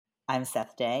I'm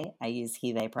Seth Day. I use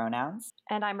he, they pronouns.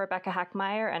 And I'm Rebecca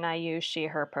Hackmeyer, and I use she,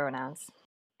 her pronouns.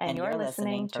 And you're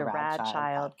listening to Rad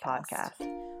Child Podcast.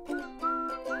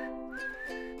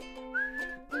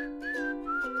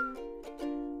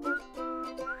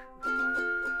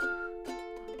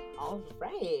 All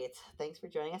right. Thanks for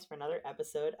joining us for another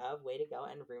episode of Way to Go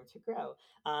and Room to Grow.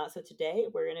 So today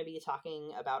we're going to be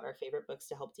talking about our favorite books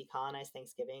to help decolonize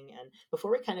Thanksgiving. And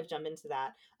before we kind of jump into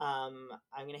that, I'm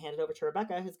going to hand it over to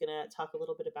Rebecca, who's going to talk a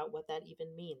little bit about what that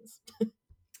even means.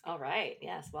 All right.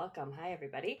 Yes. Welcome. Hi,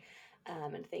 everybody.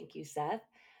 And thank you, Seth.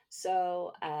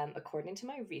 So according to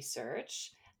my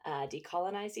research,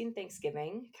 decolonizing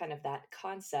Thanksgiving, kind of that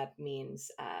concept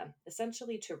means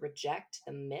essentially to reject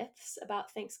the myths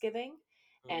about Thanksgiving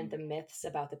and the myths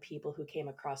about the people who came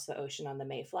across the ocean on the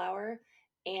Mayflower,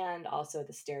 and also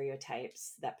the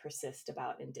stereotypes that persist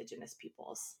about Indigenous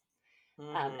peoples.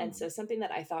 And so something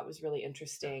that I thought was really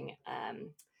interesting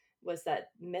was that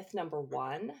myth number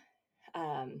one.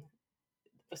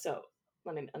 So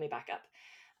let me back up.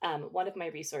 One of my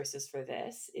resources for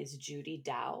this is Judy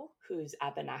Dow, who's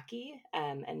Abenaki,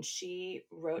 and she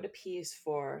wrote a piece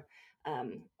for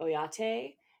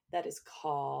Oyate that is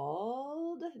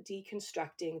called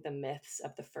Deconstructing the Myths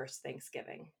of the First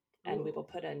Thanksgiving. And we will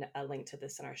put in a link to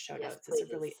this in our show notes. Please.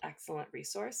 It's a really excellent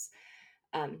resource.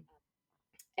 And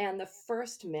the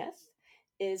first myth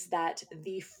is that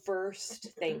the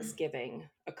first Thanksgiving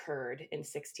occurred in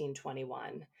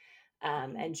 1621.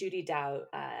 And Judy Dow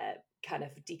kind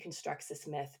of deconstructs this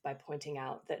myth by pointing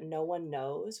out that no one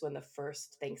knows when the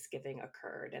first Thanksgiving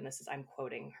occurred. And I'm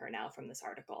quoting her now from this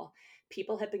article.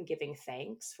 People have been giving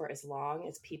thanks for as long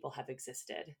as people have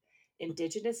existed.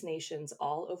 Indigenous nations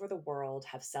all over the world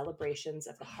have celebrations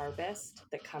of the harvest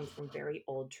that come from very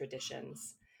old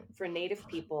traditions. For Native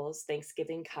peoples,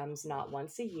 Thanksgiving comes not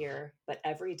once a year, but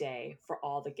every day for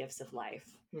all the gifts of life.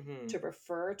 Mm-hmm. To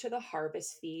refer to the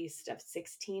harvest feast of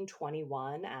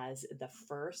 1621 as the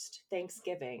first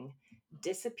Thanksgiving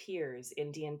disappears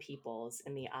Indian peoples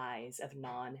in the eyes of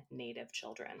non-Native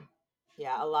children.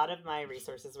 Yeah, a lot of my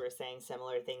resources were saying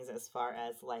similar things as far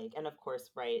as and of course,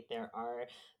 right, there are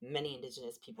many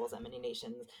Indigenous peoples and many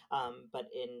nations, but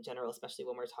in general, especially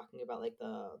when we're talking about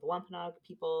the Wampanoag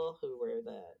people, who were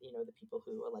the people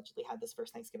who allegedly had this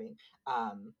first Thanksgiving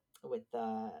with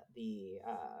the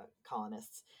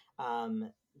colonists,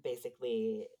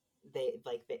 basically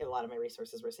a lot of my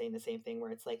resources were saying the same thing,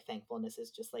 where it's thankfulness is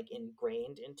just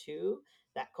ingrained into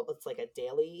that. It's a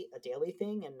daily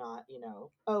thing, and not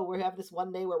we have this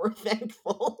one day where we're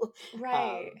thankful.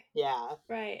 Right. Yeah.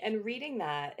 Right. And reading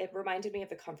that, it reminded me of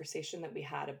the conversation that we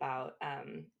had about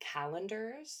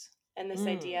calendars and this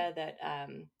idea that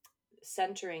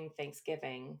centering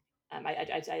Thanksgiving,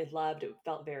 I loved it.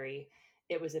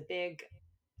 It was a big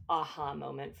aha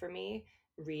moment for me,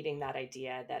 reading that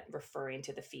idea that referring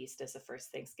to the feast as the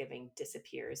first Thanksgiving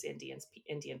disappears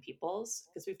Indian peoples,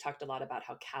 because we've talked a lot about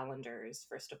how calendars,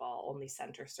 first of all, only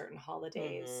center certain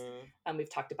holidays. Mm-hmm. We've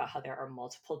talked about how there are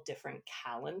multiple different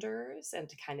calendars, and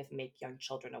to kind of make young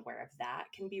children aware of that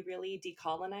can be really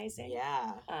decolonizing.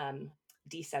 Yeah.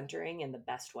 Decentering in the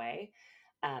best way.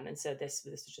 And so this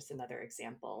is just another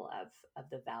example of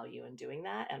the value in doing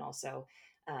that. And also,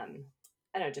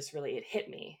 I don't know, just really, it hit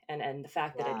me. And the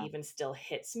fact that it even still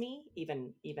hits me,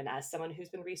 even as someone who's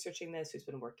been researching this, who's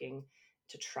been working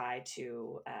to try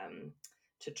to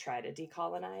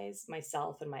decolonize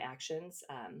myself and my actions,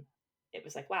 it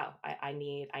was wow, I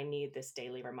need this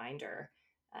daily reminder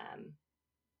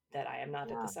that I am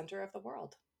not at the center of the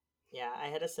world. Yeah, I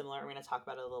had a similar, I'm going to talk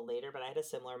about it a little later, but I had a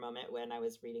similar moment when I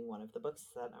was reading one of the books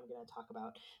that I'm going to talk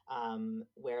about,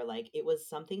 where it was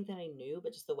something that I knew,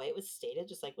 but just the way it was stated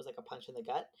just was a punch in the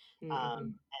gut.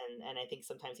 Mm-hmm. And I think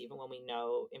sometimes even when we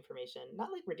know information, not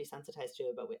we're desensitized to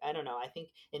it, but I don't know, I think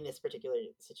in this particular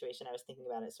situation, I was thinking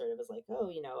about it sort of as a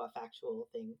factual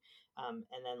thing.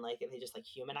 And then they just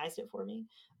humanized it for me.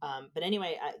 But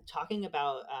anyway, talking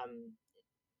about,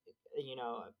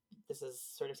 this is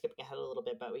sort of skipping ahead a little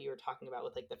bit, but what you were talking about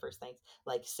with the first things,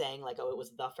 saying it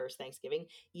was the first Thanksgiving,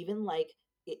 even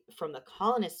from the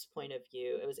colonists' point of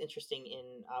view, it was interesting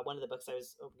in one of the books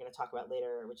we're going to talk about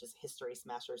later, which is History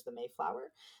Smashers the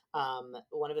Mayflower.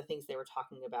 One of the things they were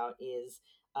talking about is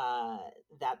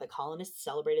that the colonists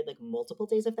celebrated multiple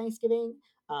days of Thanksgiving,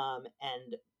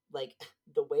 and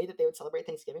the way that they would celebrate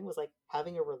Thanksgiving was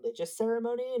having a religious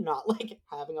ceremony, not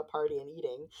having a party and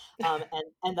eating.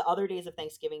 And the other days of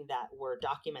Thanksgiving that were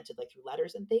documented through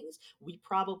letters and things, we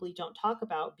probably don't talk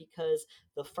about, because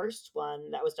the first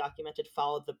one that was documented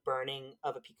followed the burning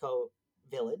of a Pequot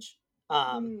village.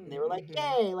 And they were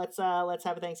yay, let's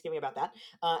have a Thanksgiving about that.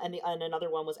 And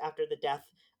another one was after the death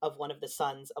of one of the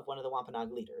sons of one of the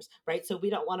Wampanoag leaders, right? So we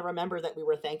don't want to remember that we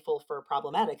were thankful for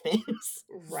problematic things.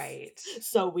 Right.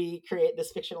 So we create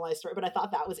this fictionalized story. But I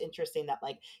thought that was interesting that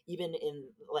like even in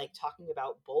like talking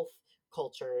about both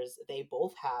cultures, they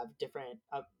both have different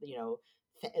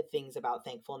things about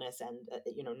thankfulness, and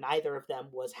neither of them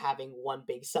was having one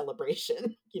big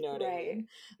celebration. You know what I Right. mean?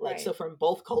 Like, so Right. from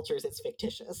both cultures it's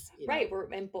fictitious, Right.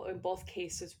 We're in both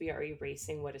cases we are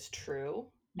erasing what is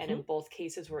true, and in Mm-hmm. both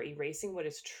cases we're erasing what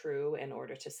is true in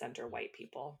order to center white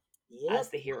people as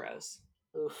Yep. the heroes.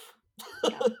 Oof.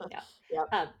 Yeah, yeah.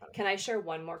 Yep. Can I share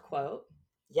one more quote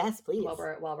Yes, while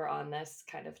please. we're on this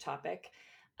kind of topic?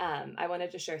 I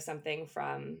wanted to share something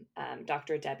from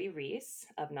Dr. Debbie Reese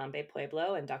of Nambe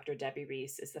Pueblo, and Dr. Debbie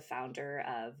Reese is the founder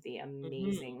of the Mm-hmm.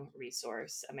 amazing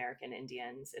resource American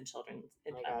Indians and Children.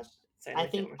 Oh my gosh. Sorry, let I me say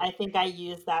it think one more I time. think I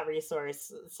use that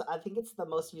resource. So I think it's the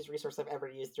most used resource I've ever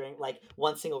used during like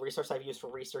one single resource I've used for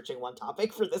researching one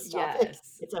topic for this topic.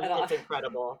 Yes, It's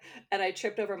incredible. and I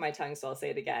tripped over my tongue, so I'll say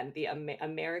it again. The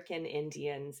American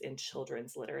Indians in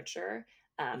Children's Literature,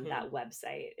 Hmm. that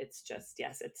website. It's just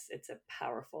yes, it's a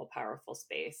powerful, powerful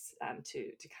space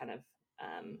to kind of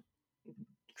um,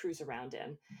 cruise around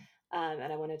in. And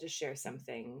I wanted to share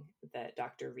something that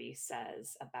Dr. Reese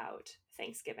says about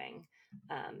Thanksgiving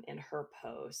in her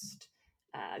post,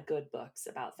 Good Books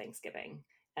About Thanksgiving.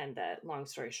 And the long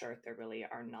story short, there really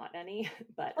are not any.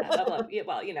 But well,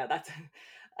 that's.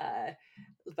 Uh,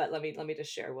 but let me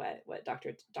just share what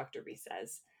Dr. Reese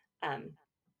says. Um,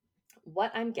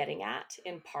 what I'm getting at,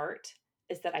 in part,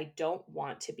 is that I don't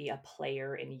want to be a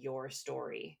player in your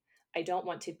story. I don't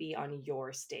want to be on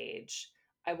your stage.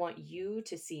 I want you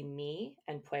to see me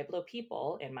and Pueblo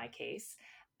people, in my case,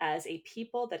 as a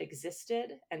people that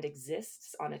existed and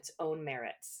exists on its own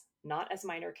merits, not as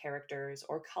minor characters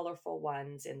or colorful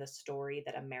ones in the story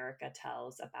that America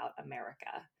tells about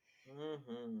America.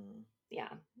 Hmm. Yeah,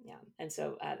 yeah. And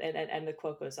so and the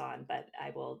quote goes on, but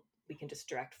we can just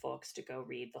direct folks to go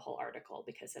read the whole article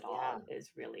because it Yeah. all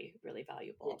is really, really Yeah,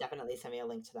 valuable. definitely send me a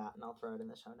link to that and I'll throw it in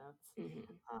the show notes.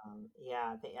 Hmm.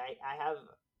 Yeah, I have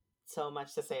so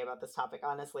much to say about this topic.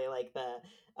 Honestly, like the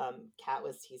Kat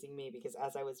was teasing me because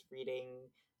as I was reading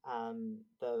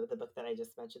the book that I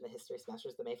just mentioned, The History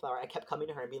Smashers, the Mayflower, I kept coming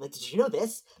to her and being like, "Did you know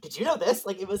this? Did you know this?"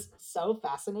 Like it was so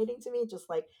fascinating to me, just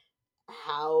like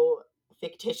how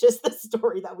fictitious the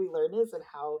story that we learn is and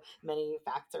how many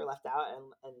facts are left out,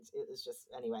 and it was just,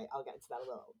 anyway, I'll get into that a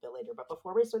little bit later. But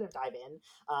before we sort of dive in,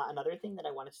 another thing that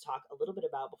I wanted to talk a little bit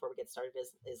about before we get started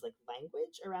is like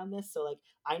language around this. So like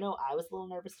I know I was a little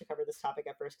nervous to cover this topic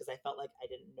at first because I felt like I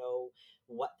didn't know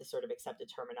what the sort of accepted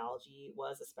terminology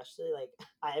was, especially like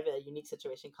I have a unique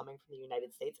situation coming from the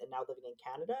United States and now living in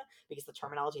Canada, because the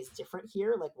terminology is different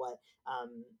here, like what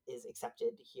is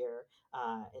accepted here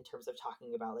in terms of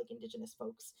talking about like Indigenous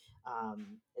folks.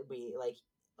 We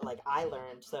like I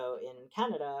learned, so in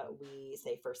Canada we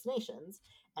say First Nations,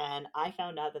 and I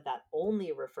found out that that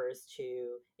only refers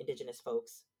to Indigenous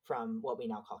folks from what we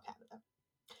now call Canada.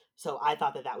 So I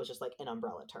thought that that was just like an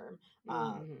umbrella term.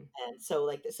 Hmm. And so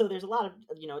like so there's a lot of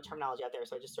terminology out there,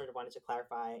 so I just sort of wanted to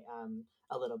clarify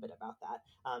a little bit about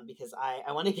that, because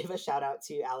I want to give a shout out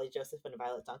to Ali Joseph and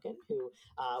Violet Duncan, who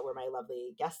were my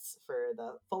lovely guests for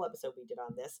the full episode we did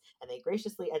on this, and they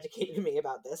graciously educated me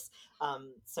about this.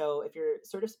 So if you're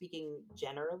sort of speaking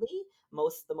generally,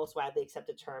 the most widely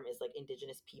accepted term is like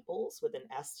Indigenous peoples with an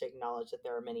S to acknowledge that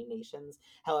there are many nations.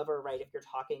 However, right, if you're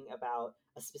talking about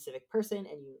a specific person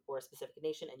and you or a specific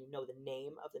nation and you know the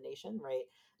name of the nation, right,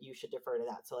 you should defer to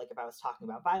that. So like if I was talking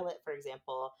about Violet, for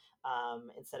example,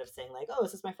 instead of saying like, oh,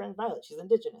 this is my friend Violet, she's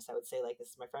Indigenous, I would say like, this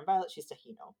is my friend Violet, she's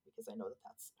Taino, because I know that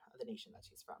that's the nation that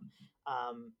she's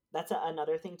from. That's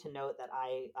another thing to note that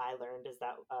I learned is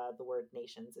that the word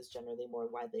nations is generally more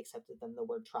widely accepted than the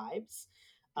word tribes.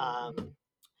 um, Hmm.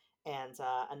 and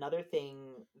another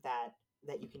thing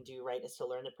that you can do, right, is to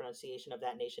learn the pronunciation of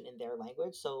that nation in their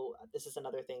language. So this is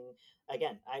another thing.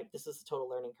 Again, this is a total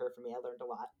learning curve for me. I learned a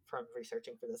lot from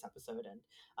researching for this episode and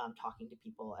talking to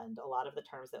people. And a lot of the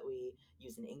terms that we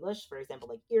use in English, for example,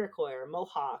 like Iroquois or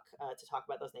Mohawk, to talk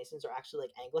about those nations, are actually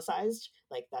like anglicized.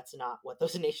 Like that's not what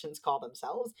those nations call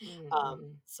themselves.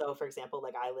 Hmm. So, for example,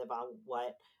 like I live on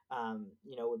what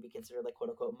would be considered like quote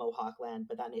unquote Mohawk land,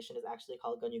 but that nation is actually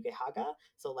called Gonyugehaga.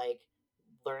 So like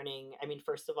learning, I mean,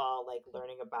 first of all, like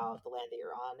learning about the land that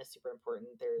you're on is super important.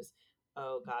 There's,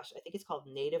 oh gosh, I think it's called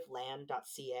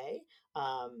nativeland.ca.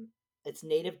 It's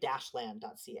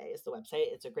native-land.ca is the website.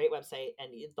 It's a great website,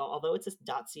 and although it's a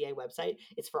 .ca website,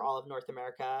 it's for all of North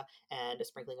America and a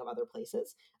sprinkling of other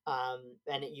places.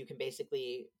 And you can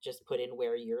basically just put in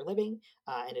where you're living,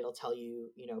 and it'll tell you,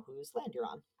 whose land you're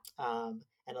on.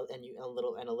 a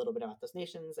little bit about those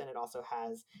nations. And it also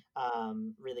has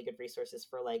really good resources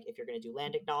for like if you're going to do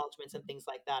land acknowledgments and things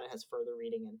like that. It has further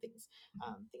reading and things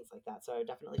like that. So I would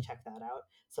definitely check that out.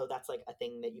 So that's like a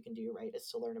thing that you can do, right? Is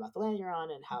to learn about the land you're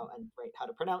on and how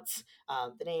to pronounce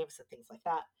the names and things like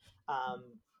that.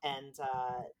 And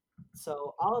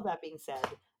So all of that being said,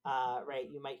 right,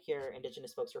 you might hear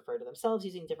Indigenous folks refer to themselves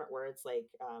using different words. Like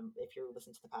if you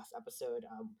listen to the past episode,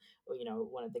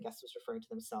 one of the guests was referring to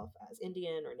themselves as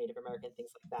Indian or Native American,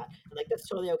 things like that. And like that's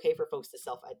totally okay for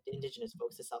Indigenous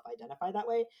folks to self-identify that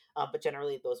way. But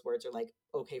generally, those words are like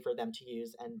okay for them to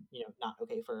use, and not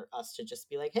okay for us to just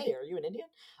be like, "Hey, are you an Indian?"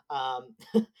 Um,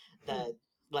 the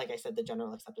Like I said, the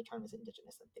general accepted term is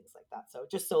Indigenous and things like that. So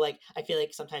just so like I feel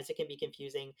like sometimes it can be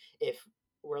confusing if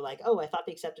we're like, oh, I thought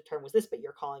the accepted term was this, but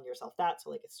you're calling yourself that. So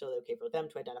like, it's still okay for them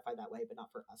to identify that way, but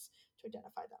not for us to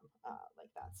identify them like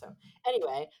that. So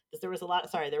anyway, because there was a lot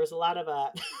of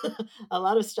a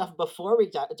lot of stuff before we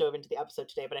dove into the episode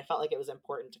today, but I felt like it was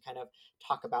important to kind of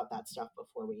talk about that stuff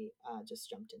before we just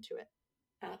jumped into it.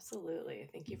 Absolutely.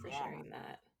 Thank you for Yeah. sharing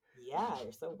that. Yeah,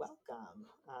 you're so welcome,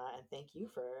 and thank you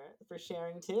for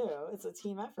sharing too. It's a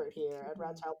team effort here at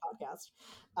Rad Child Podcast.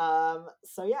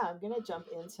 So yeah, I'm gonna jump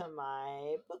into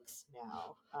my books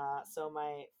now. So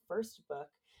my first book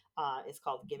is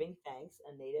called "Giving Thanks: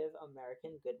 A Native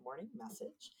American Good Morning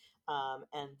Message,"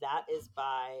 and that is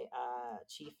by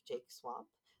Chief Jake Swamp,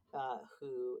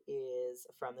 who is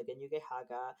from the Cayuga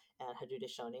and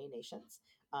Haudenosaunee nations.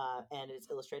 And it's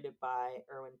illustrated by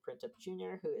Erwin Printup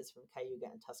Jr., who is from Cayuga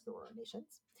and Tuscarora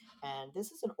Nations. And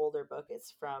this is an older book.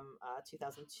 It's from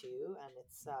 2002, and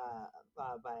it's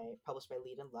published by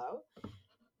Lead and Low.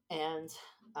 And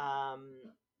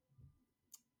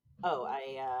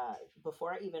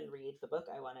before I even read the book,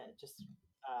 I want to just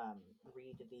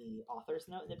read the author's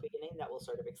note in the beginning that will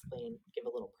sort of give a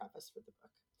little preface for the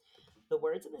book. The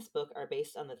words in this book are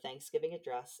based on the Thanksgiving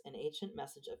Address, an ancient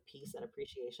message of peace and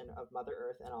appreciation of Mother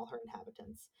Earth and all her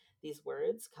inhabitants. These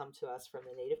words come to us from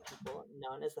the native people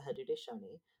known as the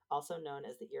Haudenosaunee, also known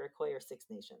as the Iroquois or Six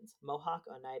Nations: Mohawk,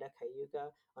 Oneida,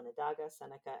 Cayuga, Onondaga,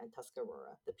 Seneca, and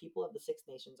Tuscarora. The people of the Six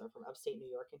Nations are from upstate New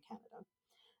York and Canada.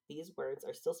 These words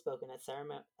are still spoken at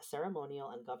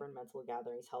ceremonial and governmental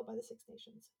gatherings held by the Six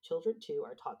Nations. Children, too,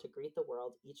 are taught to greet the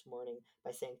world each morning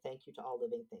by saying thank you to all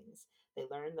living things. They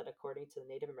learn that according to the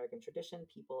Native American tradition,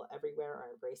 people everywhere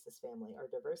are embraced as family. Our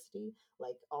diversity,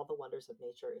 like all the wonders of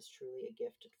nature, is truly a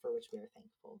gift for which we are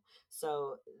thankful.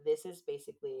 So this is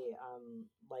basically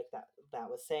like that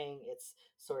was saying. It's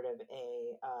sort of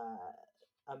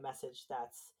a message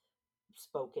that's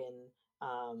spoken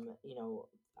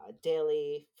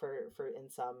daily for in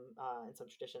some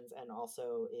traditions, and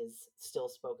also is still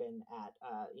spoken at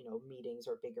meetings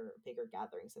or bigger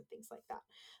gatherings and things like that.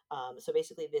 So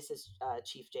basically this is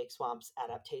Chief Jake Swamp's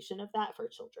adaptation of that for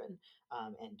children,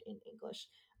 and in English.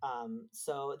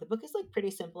 So the book is like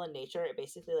pretty simple in nature. It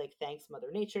basically like thanks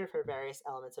Mother Nature for various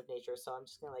elements of nature. So I'm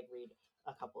just gonna like read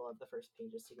a couple of the first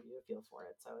pages to give you a feel for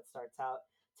it. So it starts out: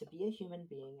 to be a human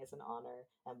being is an honor,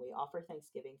 and we offer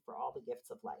thanksgiving for all the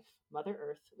gifts of life. Mother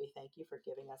Earth, we thank you for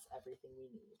giving us everything we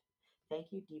need.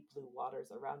 Thank you, deep blue waters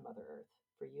around Mother Earth,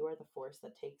 for you are the force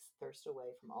that takes thirst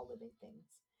away from all living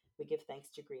things. We give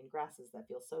thanks to green grasses that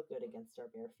feel so good against our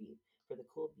bare feet, for the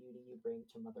cool beauty you bring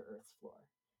to Mother Earth's floor.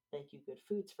 Thank you, good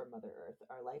foods from Mother Earth,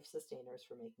 our life sustainers,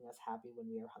 for making us happy when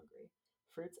we are hungry.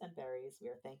 Fruits and berries, we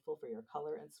are thankful for your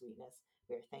color and sweetness.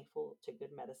 We are thankful to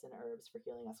good medicine herbs for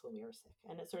healing us when we are sick.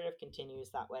 And it sort of continues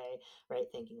that way, right?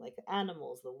 Thanking like the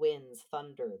animals, the winds,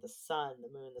 thunder, the sun,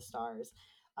 the moon, the stars.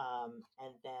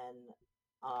 And then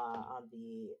on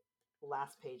the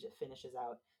last page, it finishes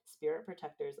out: Spirit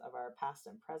protectors of our past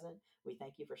and present, we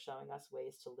thank you for showing us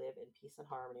ways to live in peace and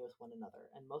harmony with one another.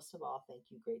 And most of all, thank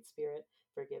you, Great Spirit,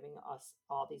 for giving us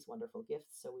all these wonderful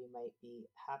gifts so we might be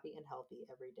happy and healthy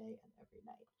every day and every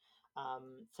night.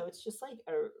 So it's just like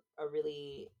a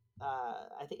really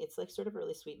I think it's like sort of a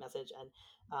really sweet message. And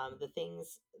the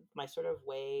things, my sort of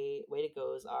way to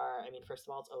goes are, I mean, first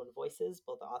of all, its own voices,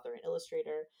 both the author and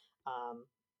illustrator um,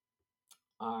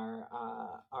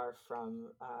 are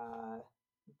from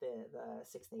the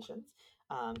Six Nations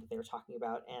that they were talking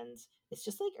about, and it's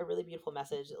just like a really beautiful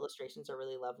message. The illustrations are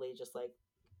really lovely, just like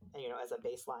as a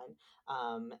baseline.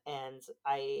 And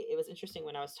it was interesting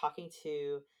when I was talking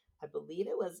to, I believe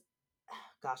it was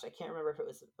gosh, I can't remember if it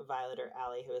was Violet or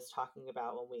Allie who was talking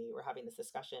about when we were having this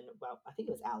discussion. Well, I think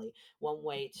it was Allie. One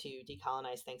way to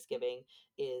decolonize Thanksgiving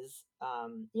is,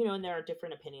 and there are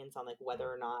different opinions on like whether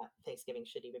or not Thanksgiving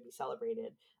should even be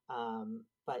celebrated.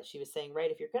 But she was saying,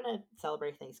 right, if you're going to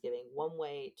celebrate Thanksgiving, one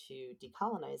way to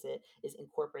decolonize it is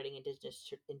incorporating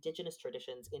indigenous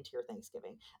traditions into your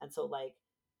Thanksgiving. And so, like,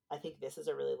 I think this is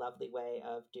a really lovely way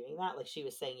of doing that. Like she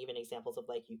was saying, even examples of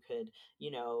like you could,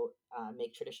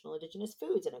 make traditional indigenous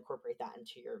foods and incorporate that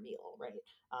into your meal, right?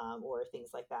 Or things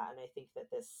like that. And I think that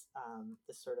this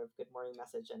sort of good morning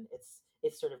message, and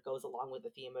it sort of goes along with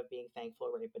the theme of being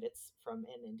thankful, right? But it's from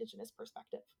an indigenous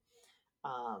perspective.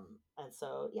 And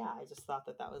so, yeah, I just thought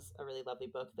that was a really lovely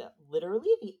book. That literally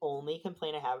the only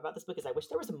complaint I have about this book is I wish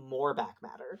there was more back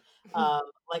matter.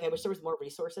 Like I wish there was more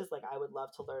resources. Like I would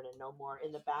love to learn and know more.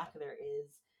 In the back, there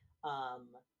is um,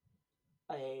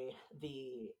 a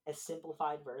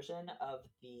simplified version of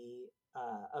the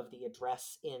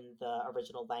address in the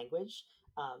original language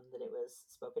that it was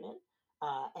spoken in.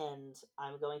 And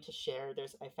I'm going to share.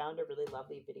 I found a really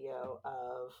lovely video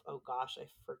of, oh gosh, I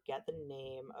forget the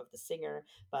name of the singer,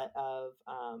 but of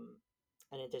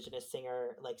an indigenous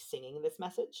singer like singing this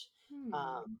message.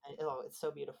 It's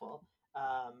so beautiful.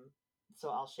 So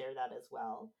I'll share that as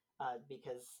well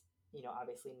because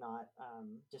obviously not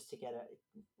just to get it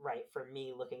right for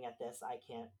me looking at this,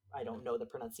 I don't know the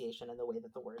pronunciation and the way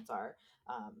that the words are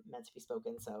meant to be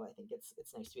spoken, so I think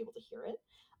it's nice to be able to hear it.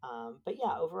 But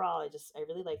yeah, overall I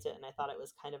really liked it, and I thought it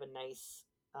was kind of a nice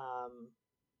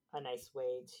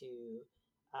way to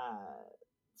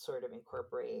sort of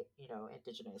incorporate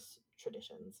indigenous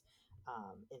traditions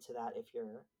into that if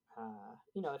you're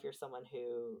if you're someone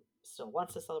who still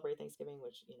wants to celebrate Thanksgiving,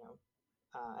 which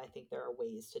I think there are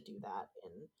ways to do that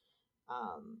in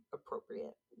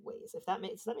appropriate ways. If does that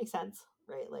make sense,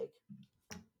 right? Like,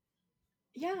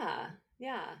 yeah,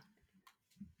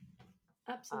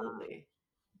 um, absolutely.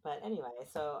 but anyway,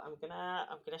 so I'm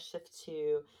gonna shift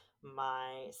to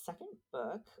my second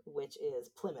book, which is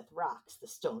Plymouth Rocks: The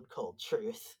Stone Cold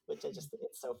Truth, which I just think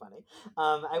it's so funny.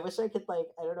 I wish I could I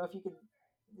don't know if you could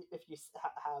if you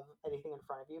have anything in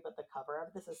front of you, but the cover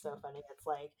of this is so funny.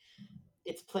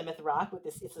 It's Plymouth Rock with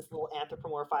this. It's this little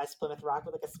anthropomorphized Plymouth Rock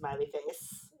with like a smiley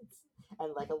face,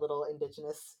 and like a little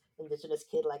indigenous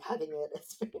kid like hugging it.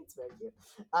 It's very cute.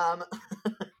 Um,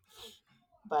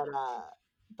 but uh,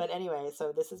 but anyway,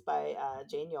 so this is by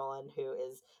Jane Yolen, who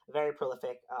is a very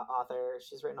prolific author.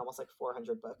 She's written almost like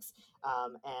 400 books,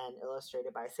 and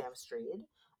illustrated by Sam Streed,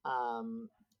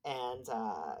 and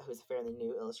who's a fairly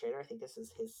new illustrator. I think this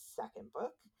is his second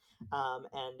book.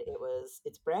 And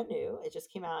it's brand new. It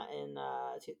just came out in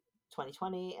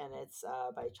 2020, and it's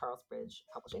by Charles Bridge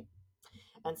Publishing.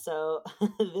 And so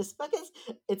this book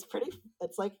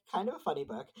it's like kind of a funny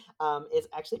book. It's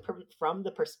actually from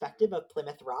the perspective of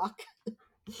Plymouth Rock.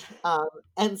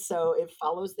 And so it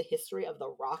follows the history of the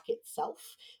rock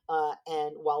itself.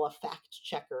 And while a fact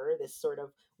checker, this sort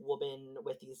of woman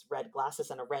with these red glasses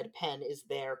and a red pen, is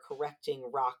there correcting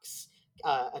Rock's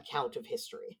account of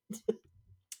history.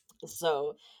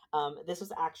 So this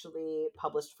was actually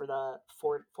published for the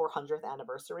 400th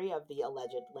anniversary of the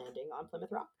alleged landing on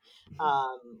Plymouth Rock,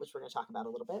 which we're going to talk about a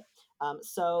little bit.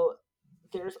 So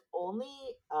there's only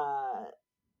uh,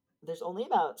 there's only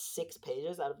about 6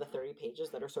 pages out of the 30 pages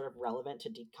that are sort of relevant to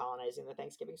decolonizing the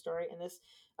Thanksgiving story in this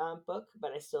book.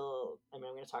 But I'm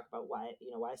going to talk about why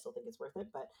I still think it's worth it.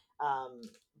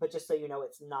 But just so you know,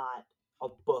 it's not a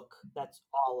book that's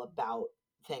all about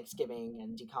Thanksgiving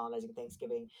and decolonizing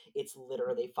Thanksgiving. It's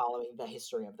literally following the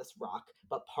history of this rock,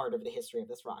 but part of the history of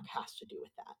this rock has to do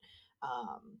with that.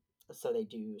 So they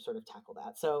do sort of tackle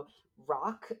that. So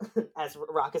Rock, as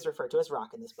Rock is referred to as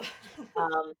Rock in this book.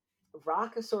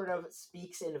 Rock sort of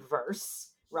speaks in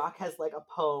verse. Rock has like a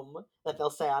poem that they'll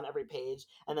say on every page,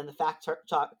 and then the blah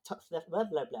blah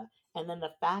blah, and then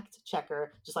the fact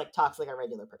checker just like talks like a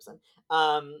regular person.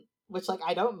 Which like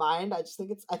I don't mind. I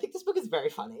think this book is very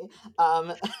funny.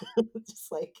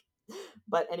 Just like,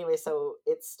 but anyway, so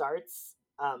it starts.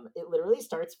 It literally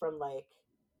starts from like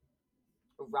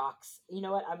Rock's. You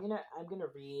know what? I'm gonna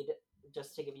read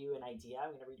just to give you an idea.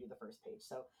 I'm gonna read you the first page.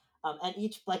 So, and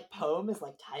each like poem is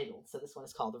like titled. So this one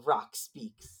is called "Rock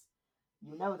Speaks."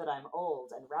 You know that I'm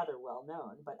old and rather well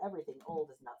known, but everything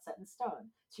old is not set in stone.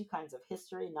 2 kinds of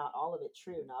history, not all of it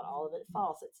true, not all of it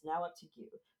false. It's now up to you.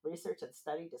 Research and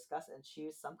study, discuss and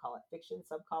choose. Some call it fiction,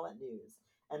 some call it news.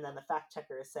 And then the fact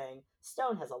checker is saying,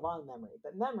 stone has a long memory,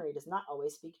 but memory does not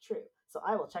always speak true. So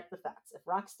I will check the facts. If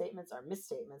rock statements are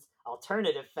misstatements,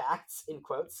 alternative facts, in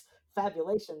quotes,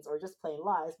 fabulations, or just plain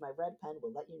lies, my red pen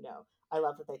will let you know. I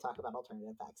love that they talk about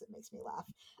alternative facts. It makes me laugh.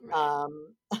 Right.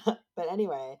 But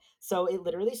anyway, so it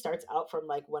literally starts out from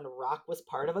like when rock was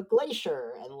part of a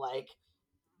glacier, and like,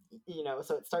 you know,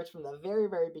 so it starts from the very,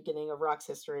 very beginning of rock's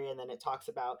history, and then it talks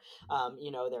about,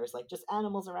 you know, there's like just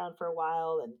animals around for a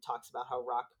while, and talks about how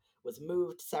rock was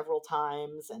moved several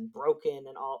times and broken,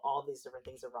 and all these different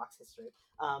things of rock's history.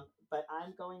 But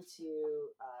I'm going to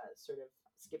sort of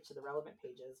skip to the relevant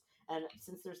pages, and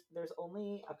since there's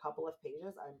only a couple of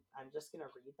pages, I'm just going to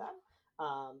read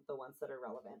them, the ones that are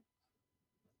relevant.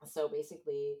 So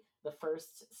basically the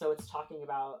first, so it's talking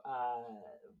about,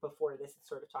 before this it's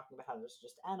sort of talking about how there's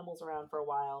just animals around for a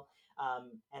while,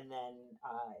 and then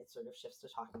it sort of shifts to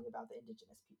talking about the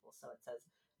indigenous people. So it says,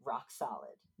 rock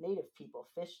solid, native people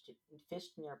fished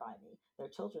nearby me, their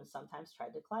children sometimes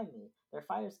tried to climb me, their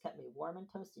fires kept me warm and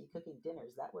toasty, cooking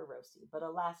dinners that were roasty, but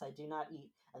alas I do not eat,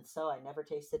 and so I never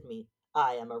tasted meat.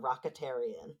 I am a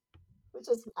rocketarian, which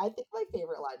is, I think, my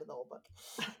favorite line in the whole book.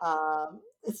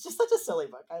 It's just such a silly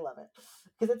book. I love it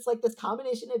because it's like this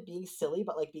combination of being silly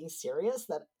but like being serious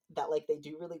that like they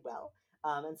do really well.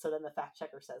 And so then the fact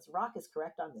checker says, Rock is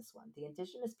correct on this one. The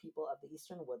indigenous people of the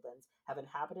eastern woodlands have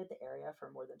inhabited the area for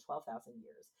more than 12,000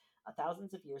 years,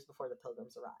 thousands of years before the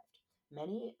pilgrims arrived.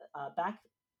 Many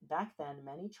back then,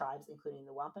 many tribes, including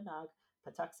the Wampanoag,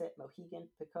 Patuxet, Mohegan,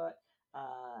 Pequot,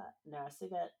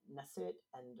 Narragansett, Nasut,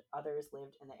 and others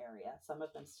lived in the area. Some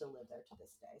of them still live there to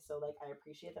this day. So, like, I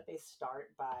appreciate that they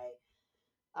start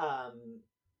um,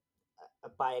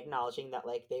 by acknowledging that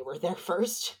like they were there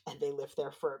first and they lived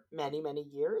there for many, many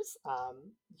years,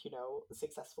 you know,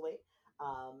 successfully.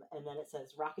 And then it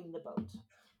says, rocking the boat.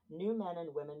 New men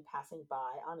and women passing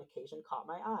by on occasion caught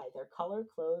my eye. Their color,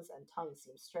 clothes, and tongue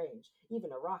seem strange.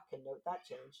 Even a rock can note that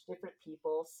change. Different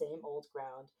people, same old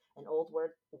ground. An old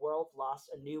world lost,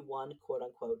 a new one, quote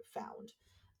unquote, found.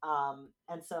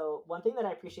 And so one thing that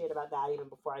I appreciate about that, even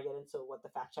before I get into what the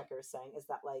fact checker is saying, is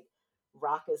that like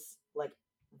rock is like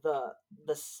the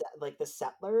like the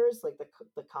settlers, like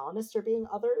the colonists are being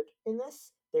othered in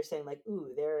this. They're saying like, ooh,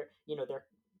 they're, you know,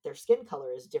 their skin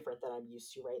color is different than I'm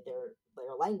used to, right? Their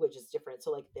language is different,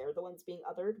 so like they're the ones being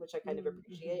othered, which I kind of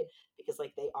appreciate because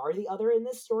like they are the other in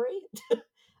this story.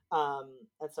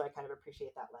 And so I kind of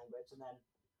appreciate that language. And then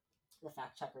the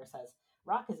fact checker says,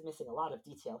 Rock is missing a lot of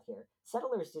detail here.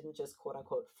 Settlers didn't just quote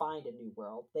unquote find a new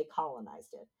world, they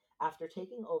colonized it. After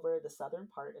taking over the southern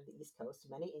part of the East Coast,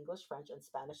 many English, French, and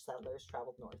Spanish settlers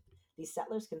traveled north. These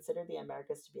settlers considered the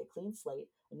Americas to be a clean slate,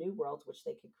 a new world which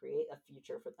they could create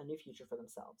a new future for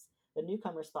themselves. The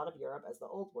newcomers thought of Europe as the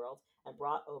old world and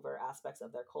brought over aspects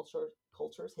of their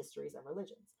cultures, histories, and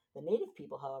religions. The native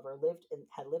people, however,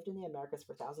 had lived in the Americas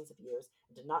for thousands of years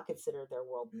and did not consider their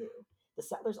world new. The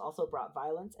settlers also brought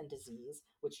violence and disease,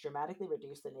 which dramatically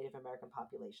reduced the Native American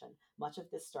population. Much of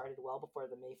this started well before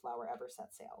the Mayflower ever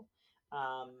set sail.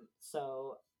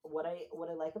 So what I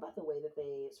like about the way that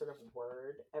they sort of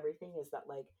word everything is that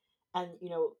like, and you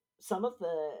know, some of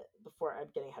the, before I'm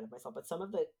getting ahead of myself, but some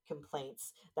of the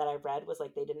complaints that I read was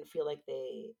like they didn't feel like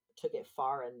they took it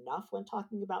far enough when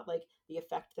talking about like the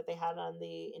effect that they had on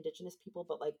the indigenous people.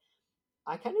 But like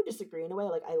I kind of disagree in a way.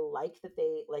 Like I like that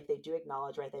they do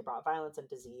acknowledge, right, they brought violence and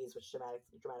disease, which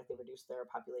dramatically reduced their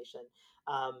population.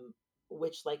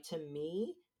 Which like to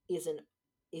me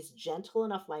is gentle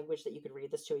enough language that you could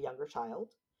read this to a younger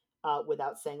child,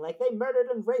 without saying like they murdered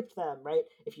and raped them, right?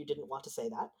 If you didn't want to say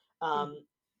that. Mm-hmm.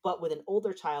 But with an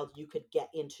older child, you could get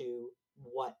into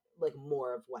what like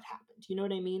more of what happened. You know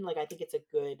what I mean? Like I think it's a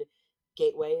good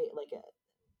gateway, like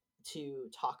to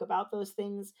talk about those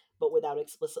things, but without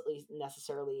explicitly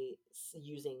necessarily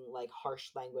using like harsh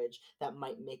language that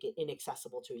might make it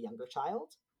inaccessible to a younger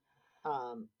child.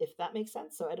 If that makes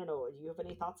sense. So I don't know. Do you have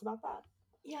any thoughts about that?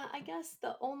 Yeah, I guess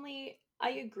I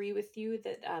agree with you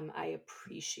that I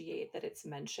appreciate that it's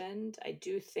mentioned. I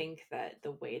do think that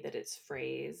the way that it's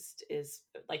phrased is,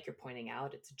 like you're pointing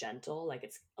out, it's gentle, like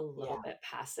it's a little Yeah. bit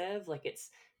passive. Like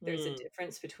there's a Mm,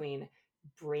 difference between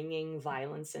bringing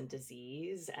violence and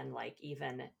disease and like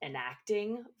even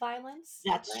enacting violence,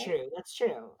 that's right? true. That's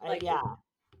true. Like, Yeah.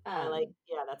 I like. um,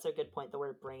 Yeah, that's a good point. The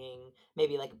word bringing,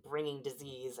 maybe like bringing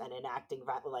disease and enacting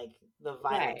like the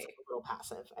violence is right. a little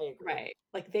passive. I agree. Right.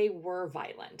 Like they were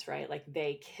violent, right? Like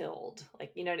they killed.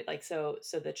 Like like so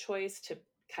the choice to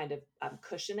kind of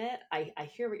cushion it. I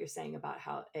hear what you're saying about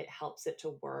how it helps it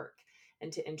to work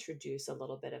and to introduce a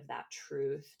little bit of that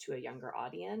truth to a younger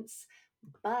audience.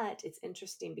 But it's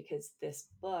interesting because this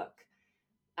book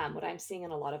What I'm seeing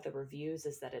in a lot of the reviews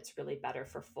is that it's really better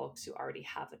for folks who already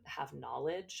have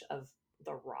knowledge of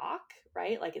the rock,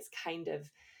 right? Like it's kind of,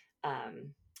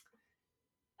 um,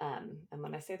 and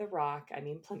when I say the rock, I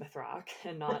mean Plymouth Rock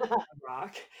and not the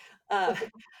rock. Uh,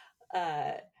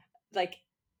 uh, like,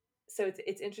 so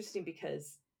it's interesting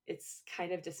because it's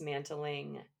kind of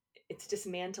dismantling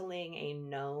a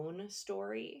known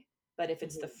story. But if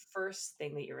it's the Mhm. first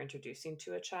thing that you're introducing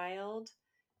to a child,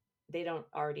 they don't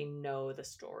already know the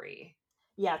story.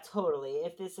 Yeah, totally.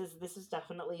 If this is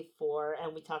definitely for,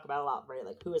 and we talk about a lot, right?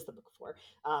 Like, who is the book for?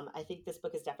 I think this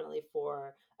book is definitely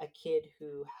for a kid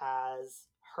who has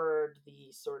heard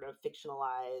the sort of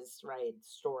fictionalized, right,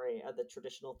 story of the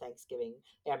traditional Thanksgiving.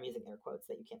 I'm using air quotes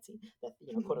that you can't see, that,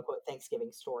 quote unquote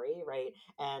Thanksgiving story, right?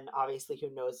 And obviously, who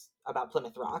knows about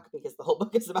Plymouth Rock, because the whole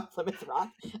book is about Plymouth Rock.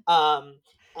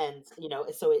 And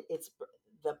so it's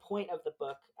the point of the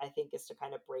book, I think, is to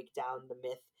kind of break down the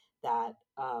myth that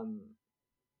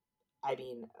I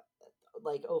mean,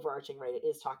 like, overarching, right? It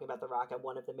is talking about the Rock, and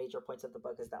one of the major points of the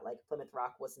book is that, like, Plymouth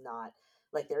Rock was not,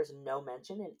 like, there's no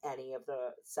mention in any of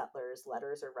the settlers'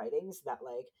 letters or writings that,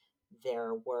 like,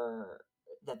 there were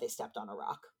that they stepped on a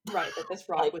rock. Right, that this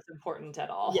rock Like, was important at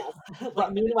all. yes, but Like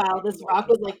that it's meanwhile, this more rock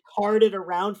than was like carted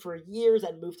around for years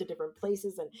and moved to different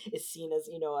places and is seen as,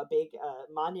 a big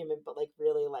monument, but like,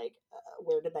 really, like,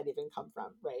 where did that even come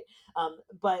from, right?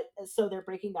 But so they're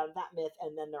breaking down that myth,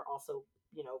 and then they're also,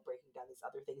 breaking down these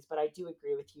other things. But I do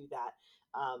agree with you that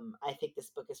I think this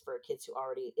book is for kids who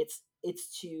already, it's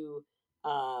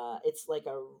like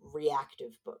a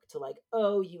reactive book to, like,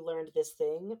 oh, you learned this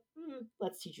thing,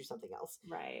 let's teach you something else.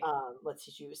 right. Let's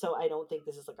teach you. So I don't think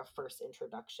this is like a first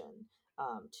introduction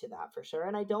to that, for sure.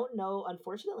 And I don't know,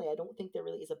 unfortunately, I don't think there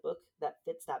really is a book that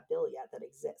fits that bill yet that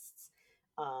exists.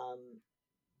 Um,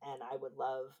 and I would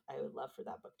love for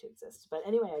that book to exist. But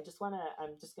anyway, I'm just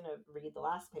gonna read the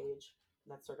last page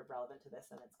that's sort of relevant to this,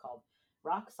 and it's called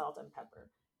Rock, Salt, and Pepper.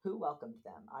 Who welcomed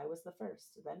them? I was the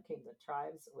first. Then came the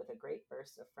tribes with a great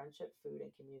burst of friendship, food,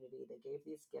 and community. They gave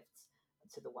these gifts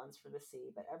to the ones from the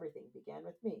sea, but everything began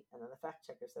with me. And then the fact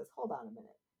checker says, hold on a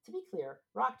minute. To be clear,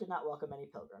 Rock did not welcome any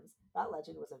pilgrims. That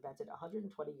legend was invented 120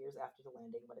 years after the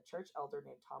landing, when a church elder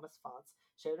named Thomas Fonts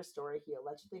shared a story he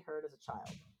allegedly heard as a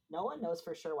child. No one knows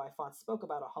for sure why Fonts spoke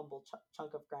about a humble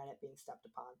chunk of granite being stepped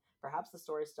upon. Perhaps the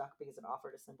story stuck because it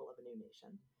offered a symbol of a new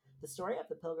nation. The story of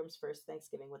the Pilgrims' first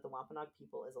Thanksgiving with the Wampanoag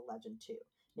people is a legend too.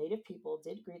 Native people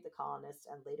did greet the colonists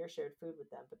and later shared food with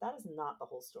them, but that is not the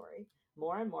whole story.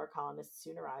 More and more colonists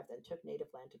soon arrived and took native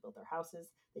land to build their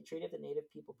houses. They treated the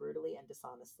native people brutally and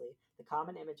dishonestly. The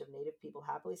common image of native people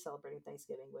happily celebrating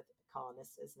Thanksgiving with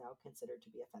colonists is now considered to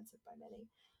be offensive by many.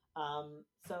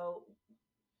 So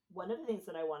one of the things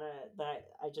that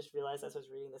I just realized as I was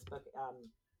reading this book, as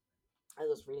I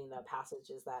was reading the passage,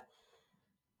 is that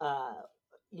uh,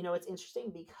 it's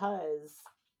interesting because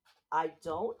I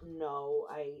don't know.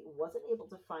 I wasn't able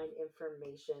to find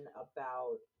information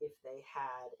about if they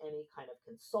had any kind of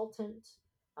consultant.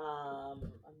 I'm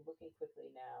looking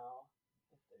quickly now.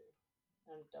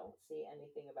 I don't see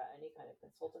anything about any kind of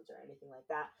consultants or anything like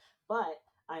that. But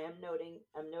I'm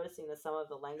noticing that some of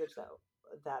the language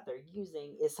that they're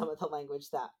using is some of the language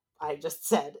that I just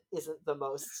said isn't the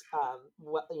most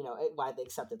widely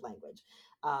accepted language.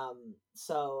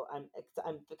 So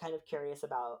I'm kind of curious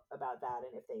about that,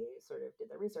 and if they sort of did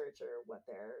their research or what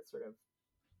their sort of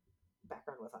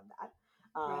background was on that.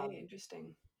 Right, Um,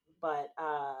 interesting. but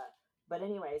uh but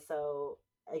anyway, so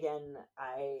again,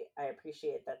 I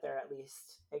appreciate that they're at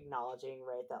least acknowledging,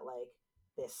 right, that, like,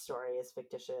 this story is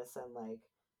fictitious, and like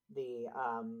the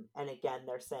and again,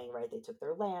 they're saying, right, they took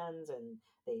their lands and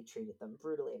they treated them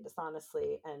brutally and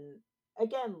dishonestly. And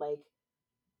again, like,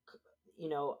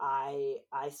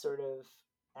 I sort of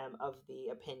am of the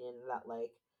opinion that,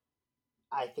 like,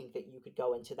 I think that you could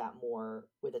go into that more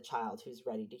with a child who's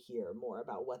ready to hear more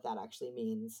about what that actually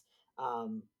means.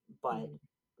 Um, but Mm.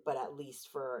 but at least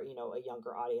for, a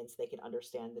younger audience, they can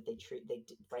understand that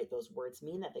right, those words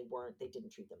mean that they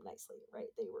didn't treat them nicely,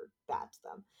 right? They were bad to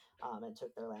them, and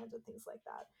took their lands and things like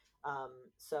that.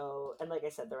 So, and like I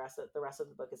said, the rest of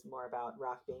the book is more about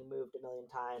Rock being moved a million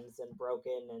times and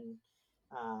broken, and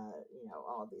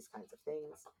all of these kinds of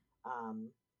things. Um,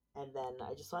 and then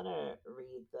I just want to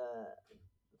read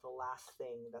the last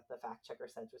thing that the fact checker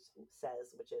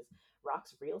which is,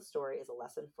 Rock's real story is a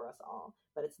lesson for us all,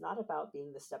 but it's not about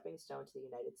being the stepping stone to the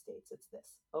United States. It's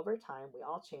this: over time, we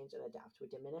all change and adapt. We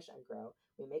diminish and grow.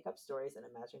 We make up stories and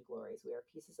imagine glories. We are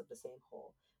pieces of the same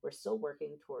whole. We're still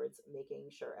working towards making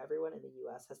sure everyone in the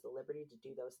U.S. has the liberty to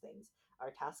do those things.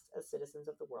 Our task as citizens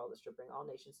of the world is to bring all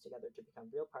nations together to become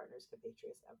real partners,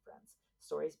 compatriots, and friends.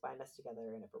 stories bind us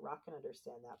together, and if a rock can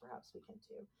understand that, perhaps we can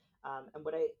too. And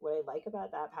what I like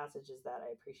about that passage is that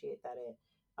I appreciate that it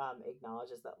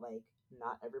acknowledges that like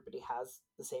not everybody has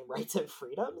the same rights and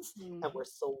freedoms, and we're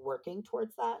still working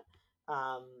towards that.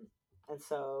 Um, and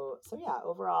so yeah,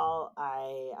 overall,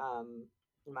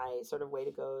 my sort of way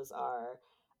to goes are,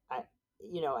 I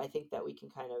I think that we can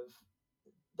kind of,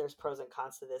 there's pros and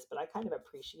cons to this, but I kind of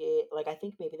appreciate, like, I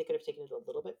think maybe they could have taken it a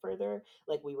little bit further,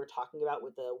 like we were talking about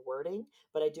with the wording,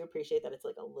 but I do appreciate that it's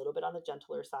like a little bit on the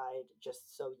gentler side,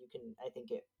 just so you can, I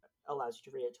think it allows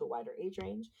you to read it to a wider age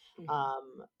range.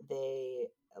 They,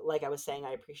 like I was saying,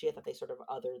 I appreciate that they sort of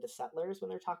other the settlers when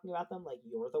they're talking about them, like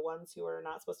you're the ones who are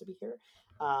not supposed to be here.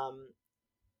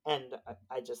 And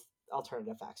I just,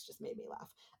 alternative facts just made me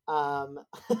laugh.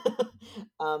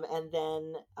 And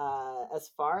then as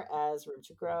far as Room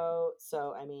to Grow,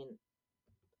 so I mean,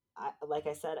 like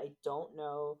I said, I don't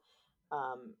know,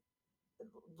 um,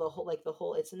 the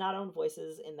whole it's not own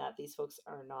voices in that these folks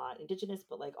are not indigenous,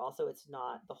 but like also it's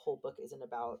not, the whole book isn't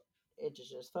about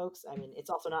indigenous folks. I mean, it's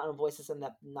also not own voices in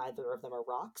that neither of them are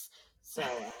rocks. So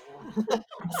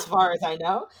as far as I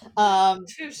know,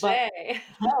 Touche. but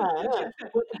yeah.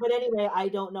 But anyway, I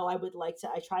don't know. I would like to.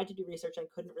 I tried to do research. I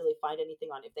couldn't really find anything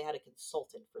on if they had a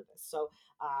consultant for this. So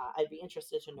I'd be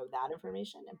interested to know that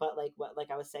information. But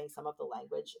like I was saying, some of the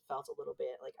language felt a little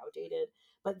bit like outdated.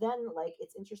 But then like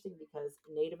it's interesting because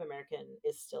Native American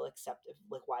is still accepted,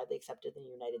 like widely accepted in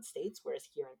the United States, whereas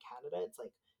here in Canada, it's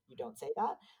like you don't say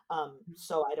that.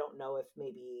 So I don't know if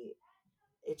maybe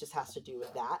it just has to do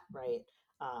with that, right?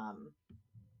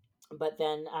 But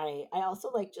then I also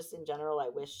like, just in general, I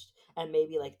wished, and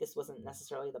maybe like this wasn't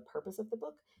necessarily the purpose of the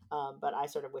book, but I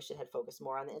sort of wish it had focused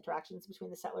more on the interactions between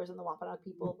the settlers and the Wampanoag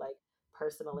people. Like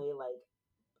personally, like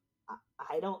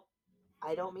I, I don't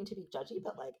I don't mean to be judgy,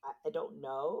 but like I don't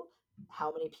know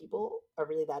how many people are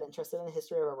really that interested in the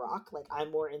history of Iraq. Like I'm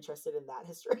more interested in that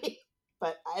history.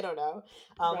 But I don't know.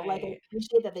 Like I Right.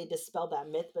 appreciate that they dispelled that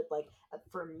myth, but like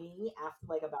for me, after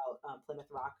like about Plymouth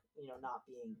Rock, not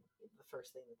being the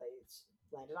first thing that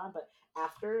they landed on, but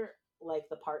after like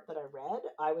the part that I read,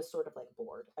 I was sort of like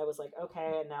bored. I was like,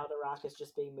 okay, and now the rock is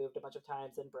just being moved a bunch of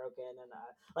times and broken,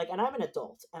 and and I'm an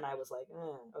adult, and I was like,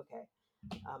 okay,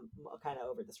 kind of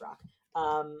over this rock.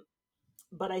 Um,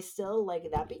 but I still, like,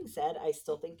 that being said, I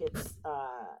still think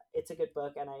it's a good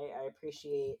book, and I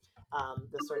appreciate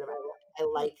the sort of, I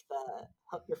like the,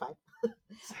 oh, you're fine.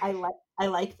 I Sorry. like I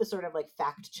like the sort of like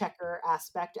fact checker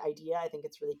aspect idea. I think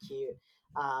it's really cute.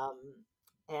 Um,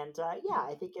 and yeah,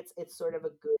 I think it's sort of a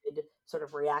good sort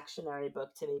of reactionary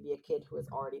book to maybe a kid who has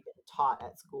already been taught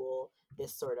at school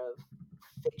this sort of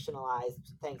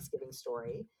fictionalized Thanksgiving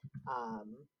story.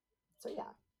 Um, so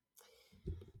yeah.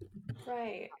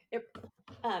 Right.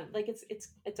 Like it's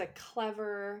a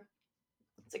clever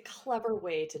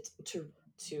way to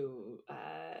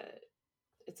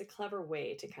it's a clever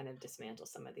way to kind of dismantle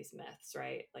some of these myths,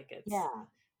 right? Like it's Yeah.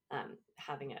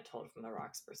 having it told from the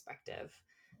rock's perspective.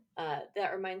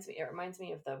 It reminds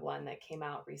me of the one that came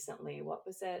out recently. What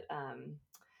was it?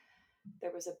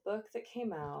 There was a book that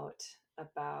came out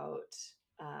about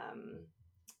um,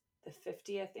 the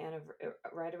 50th anniversary,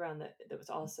 right around that was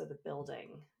also the building.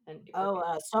 And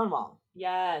Oh, Stonewall.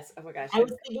 yes, oh my gosh, I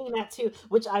was thinking that too,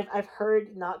 which I've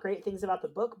heard not great things about the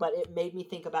book, but it made me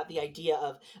think about the idea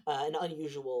of an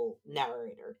unusual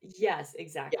narrator. yes, Yeah.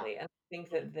 exactly. And I think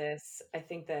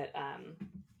that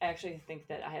I actually think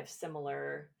that I have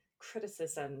similar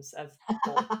criticisms of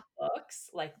both books.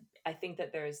 Like, I think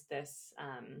that there's this,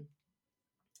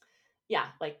 yeah,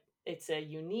 like it's a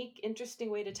unique,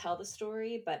 interesting way to tell the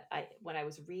story. But when I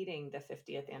was reading the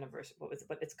 50th anniversary,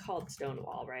 what it's called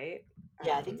Stonewall, right?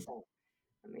 Yeah, I think so.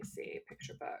 Let me see,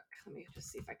 picture book. Let me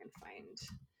just see if I can find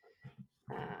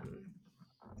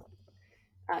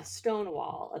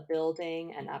Stonewall, A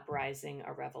Building, an Uprising,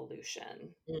 a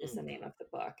Revolution is the Mm. name of the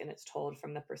book, and it's told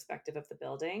from the perspective of the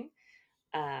building.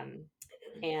 Um,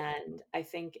 and I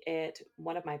think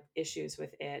one of my issues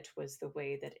with it was the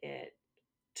way that it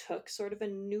took sort of a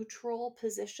neutral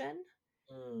position.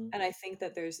 Mm. And I think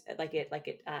that there's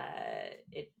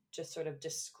it just sort of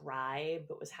described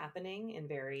what was happening in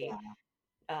very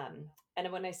Yeah.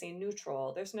 and when I say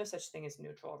neutral, there's no such thing as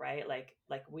neutral, right? Like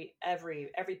we every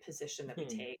position that we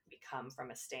Hmm. take, we come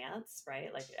from a stance,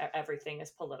 right? Like everything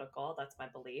is political. That's my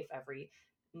belief.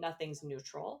 Nothing's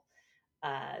neutral.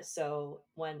 So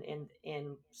when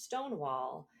in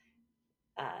Stonewall,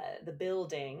 the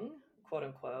building, quote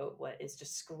unquote, what is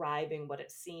describing what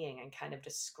it's seeing and kind of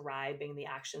describing the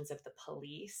actions of the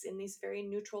police in these very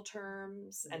neutral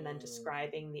terms, and then Mm.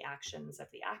 describing the actions of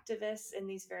the activists in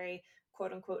these very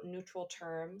quote unquote neutral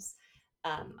terms.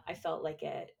 I felt like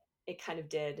it kind of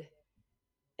did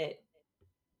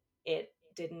it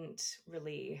didn't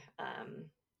really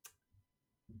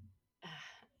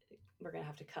we're gonna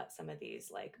have to cut some of these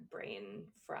like brain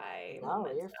fry No,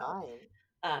 moments you're out.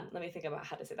 fine. Let me think about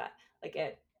how to say that. Like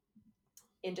it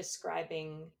in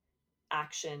describing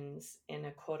actions in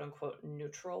a quote unquote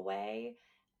neutral way,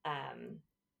 um,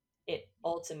 it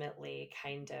ultimately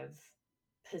kind of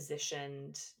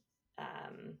positioned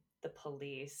the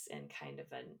police in kind of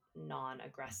a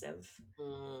non-aggressive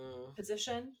Mm,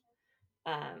 position,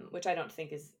 which I don't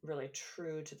think is really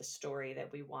true to the story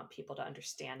that we want people to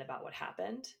understand about what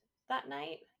happened that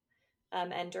night,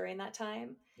 and during that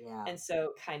time. yeah. And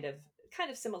so kind of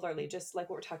similarly, just like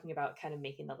what we're talking about, kind of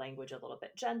making the language a little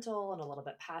bit gentle and a little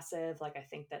bit passive. Like I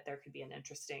think that there could be an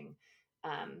interesting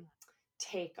um,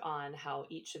 take on how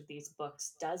each of these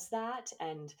books does that,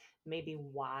 and maybe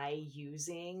why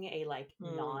using a like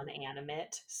Mm,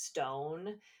 non-animate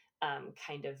stone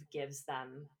kind of gives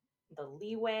them the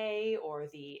leeway or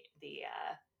the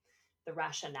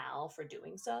rationale for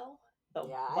doing so, but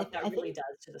yeah. what that I really think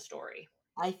does to the story.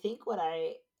 what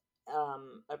I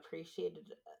appreciated,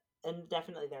 and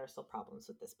definitely there are still problems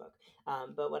with this book,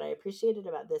 but what I appreciated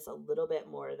about this a little bit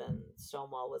more than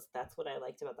Stonewall was that's what I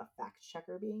liked about the fact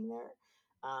checker being there.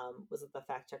 Was that the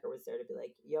fact checker was there to be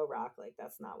like, yo, Rock, like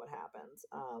that's not what happens,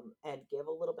 and give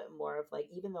a little bit more of like,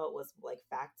 even though it was like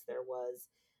facts, there was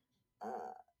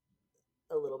uh,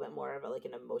 a little bit more of a, like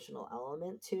an emotional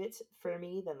element to it for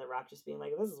me than the Rock just being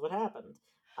like, this is what happened.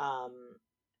 Um,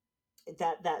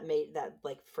 that made that,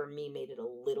 like, for me, made it a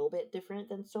little bit different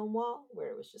than Stonewall, where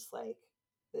it was just like,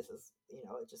 this is,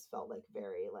 it just felt like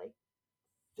very like,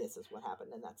 this is what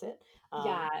happened and that's it.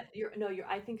 Yeah, you're no, you're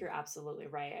I think you're absolutely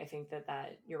right. I think that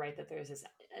you're right that there's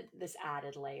this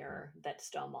added layer that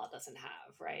Stonewall doesn't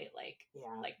have, right?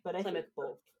 Yeah, Like but I think Plymouth.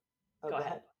 both. Oh, Go go ahead.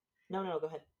 ahead. No, no, no, go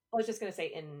ahead. I was just going to say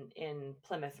in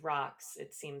Plymouth Rocks,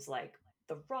 it seems like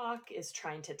the Rock is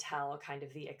trying to tell kind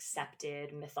of the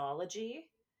accepted mythology,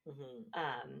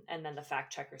 Hmm. and then the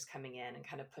fact checkers coming in and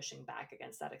kind of pushing back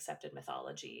against that accepted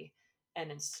mythology. And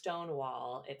in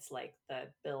Stonewall, it's like the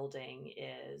building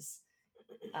is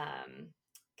um,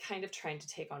 kind of trying to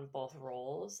take on both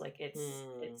roles. Like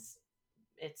Hmm.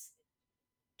 it's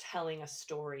telling a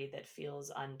story that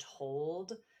feels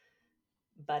untold,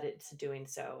 but it's doing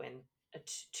so in a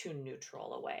too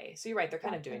neutral a way. So you're right; they're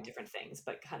kind of doing Gotcha. different things,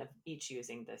 but kind of each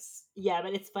using this. Yeah,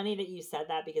 but it's funny that you said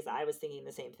that because I was thinking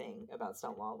the same thing about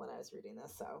Stonewall when I was reading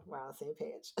this, so we're on the same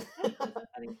page. That's so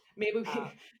funny. Maybe we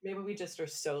um, maybe we just are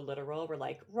so literal. We're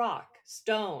like rock,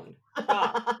 stone.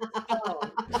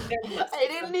 There must I be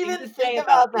didn't something even to think say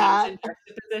about about these that. in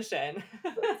juxtaposition.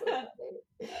 That's so funny.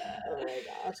 Oh my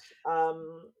gosh.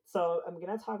 So I'm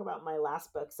gonna talk about my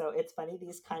last book. So it's funny,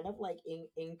 these kind of like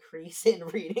increase in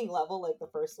reading level. Like the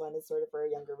first one is sort of for a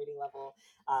younger reading level.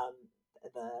 Um,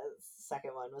 the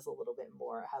second one was a little bit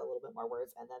more, had a little bit more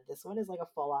words, and then this one is like a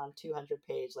full on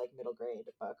 200-page like middle grade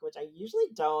book, which I usually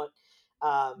don't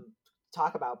um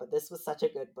talk about, but this was such a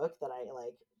good book that I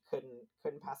like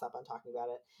couldn't pass up on talking about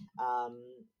it.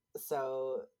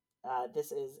 So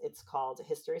it's called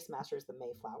History Smashers the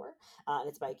Mayflower, and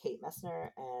it's by Kate Messner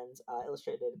and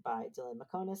illustrated by Dylan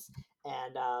McConis.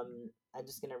 And I'm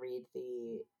just going to read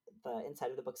the inside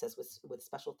of the book. Says, with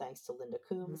special thanks to Linda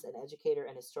Coombs, an educator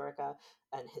and historica.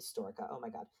 Oh my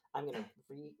God, I'm going to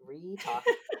re-talk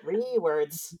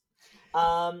words.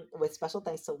 With special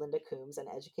thanks to Linda Coombs, an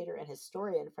educator and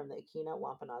historian from the Akina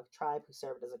Wampanoag tribe who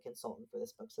served as a consultant for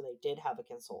this book. So they did have a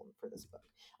consultant for this book,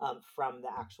 from the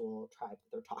actual tribe that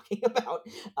they're talking about,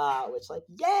 which, like,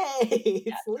 yay!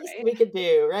 It's the least Right? we could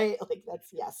do, right? Like, that's,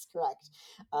 yes, correct.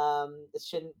 It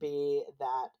shouldn't be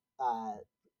that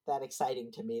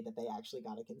exciting to me that they actually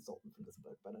got a consultant for this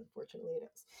book, but unfortunately it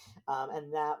is.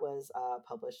 And that was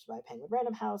published by Penguin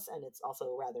Random House, and it's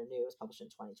also rather new. It was published in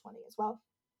 2020 as well.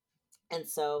 And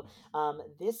so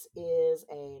this is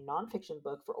a nonfiction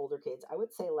book for older kids. I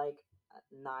would say like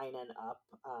 9 and up,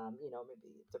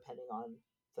 maybe depending on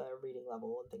the reading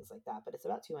level and things like that. But it's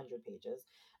about 200 pages.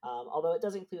 Although it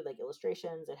does include like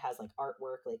illustrations, it has like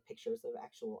artwork, like pictures of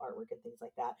actual artwork and things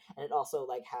like that. And it also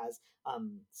like has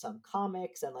some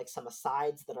comics and like some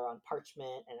asides that are on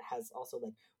parchment, and it has also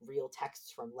like real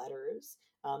texts from letters.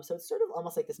 So it's sort of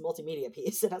almost like this multimedia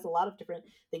piece. It has a lot of different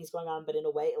things going on, but in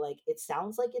a way, like, it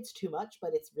sounds like it's too much,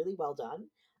 but it's really well done.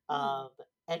 Hmm. Um,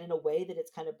 and in a way that it's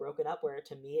kind of broken up, where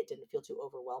to me it didn't feel too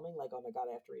overwhelming. Like, oh my God,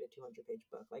 I have to read a 200-page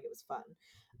book. Like, it was fun.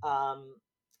 Um,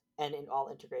 and in all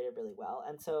integrated really well.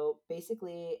 And so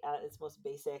basically, at its most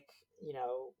basic,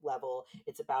 level,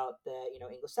 it's about the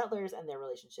English settlers and their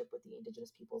relationship with the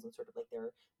indigenous peoples, and sort of like their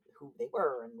who they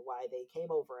were and why they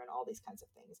came over and all these kinds of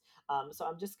things. So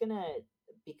I'm just gonna,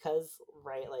 because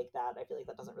right, like that, I feel like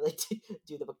that doesn't really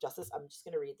do the book justice. I'm just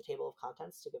gonna read the table of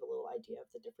contents to give a little idea of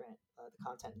the different the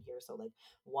content in here. So like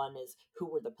one is who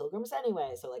were the pilgrims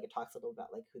anyway, so like it talks a little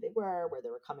about like who they were, where they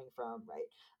were coming from, right?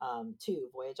 Two,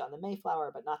 voyage on the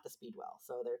Mayflower, but not the Speedwell,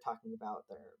 so they're talking about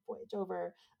their voyage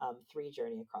over. Three,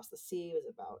 journey across the sea was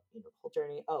about, you know, the whole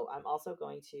journey. Oh, I'm also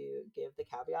going to give the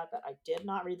caveat that I did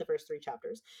not read the first three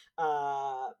chapters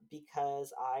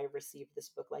because I received this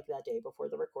book like that day before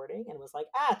the recording and was like,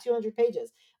 200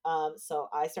 pages. So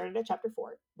I started at chapter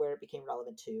 4 where it became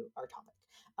relevant to our topic.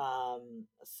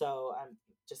 So I'm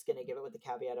just going to give it with the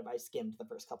caveat of I skimmed the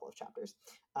first couple of chapters.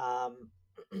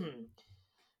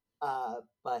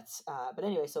 But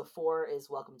anyway, so 4 is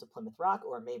Welcome to Plymouth Rock,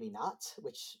 or maybe not,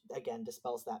 which again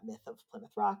dispels that myth of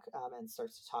Plymouth Rock, and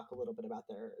starts to talk a little bit about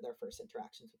their first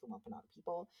interactions with the Wampanoag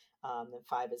people. Then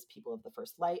 5 is People of the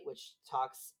First Light, which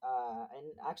talks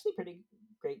in actually pretty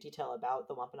great detail about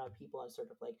the Wampanoag people and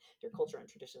sort of like their culture and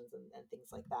traditions and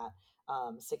things like that.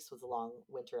 6 was The Long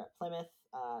Winter at Plymouth.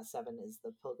 7 is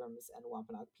The Pilgrims and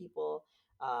Wampanoag People,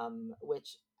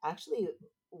 which actually,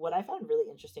 what I found really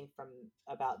interesting from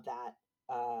about that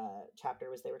chapter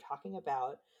was they were talking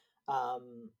about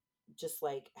just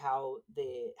like how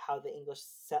the English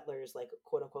settlers, like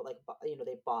quote unquote, like you know,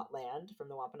 they bought land from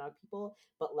the Wampanoag people,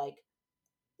 but like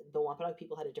the Wampanoag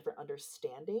people had a different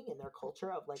understanding in their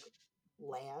culture of like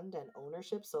land and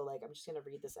ownership. So like I'm just going to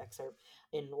read this excerpt.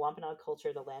 In Wampanoag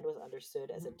culture, the land was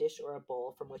understood as a dish or a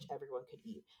bowl from which everyone could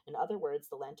eat. In other words,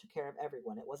 the land took care of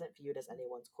everyone. It wasn't viewed as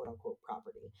anyone's quote unquote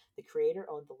property. The creator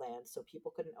owned the land, so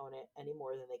people couldn't own it any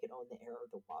more than they could own the air or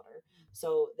the water.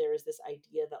 So there is this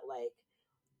idea that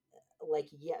like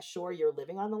yeah, sure, you're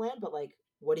living on the land, but like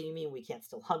what do you mean we can't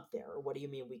still hunt there, or what do you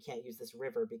mean we can't use this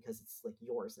river because it's like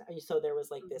yours now? So there was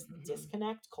like this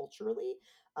disconnect culturally,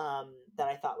 that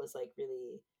I thought was like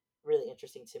really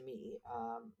interesting to me,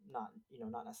 not, you know,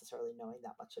 not necessarily knowing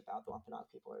that much about the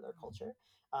Wampanoag people or their culture.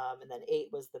 And then 8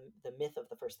 was the myth of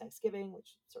the first Thanksgiving,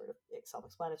 which sort of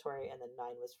self-explanatory, and then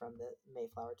 9 was from the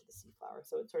Mayflower to the Seaflower,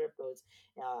 so it sort of goes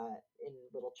in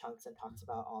little chunks and talks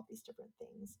about all these different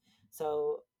things.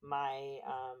 So my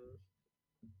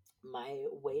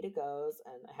way to goes,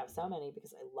 and I have so many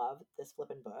because I love this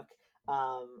flippin' book,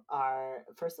 are,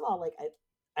 first of all, like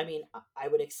I mean, I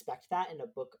would expect that in a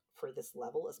book for this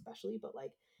level, especially, but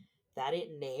like that it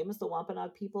names the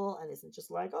Wampanoag people and isn't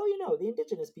just like, oh, you know, the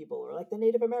indigenous people or like the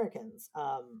Native Americans.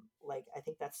 Like I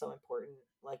think that's so important.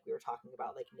 Like we were talking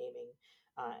about, like naming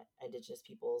indigenous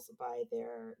peoples by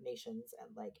their nations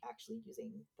and like actually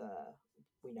using the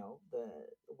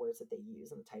words that they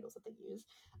use and the titles that they use.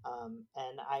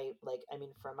 And I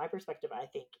mean, from my perspective, I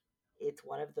think it's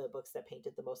one of the books that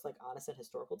painted the most like honest and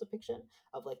historical depiction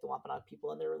of like the Wampanoag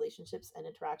people and their relationships and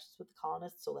interactions with the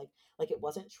colonists. So like it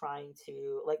wasn't trying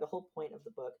to, like, the whole point of the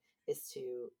book is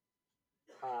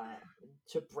uh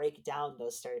to break down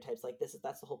those stereotypes. Like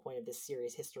that's the whole point of this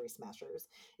series, History Smashers,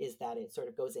 is that it sort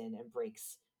of goes in and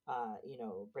breaks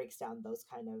down those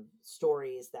kind of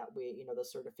stories that we, you know,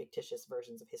 those sort of fictitious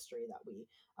versions of history that we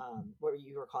where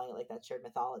you were calling it like that shared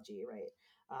mythology, right?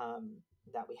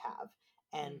 That we have.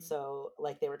 And so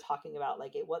like they were talking about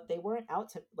like what they weren't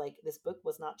out to, like this book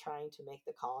was not trying to make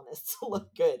the colonists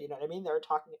look good, you know what I mean? They were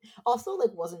talking also,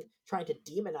 like, wasn't trying to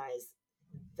demonize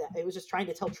that, it was just trying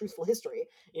to tell truthful history,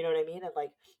 you know what I mean? And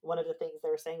like one of the things they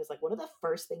were saying is like one of the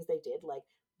first things they did, like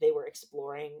they were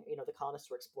exploring, you know, the colonists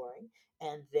were exploring,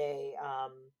 and they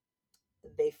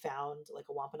found like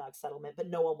a Wampanoag settlement, but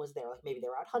no one was there. Like maybe they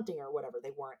were out hunting or whatever,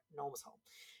 they weren't, no one was home,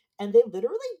 and they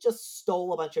literally just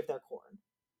stole a bunch of their corn.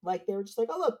 Like they were just like,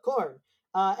 oh look, corn.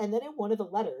 And then in one of the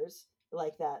letters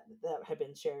like that had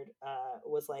been shared,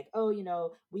 was like, oh, you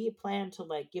know, we plan to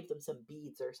like give them some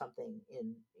beads or something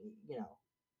in, you know,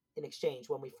 in exchange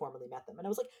when we formally met them. And I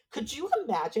was like, could you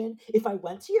imagine if I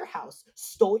went to your house,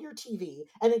 stole your TV,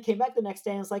 and then came back the next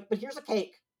day and was like, but here's a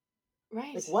cake?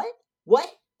 Right. Like, what?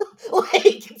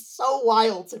 Like, it's so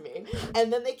wild to me.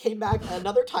 And then they came back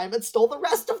another time and stole the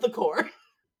rest of the corn.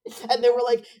 And they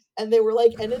were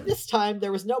like, and in this time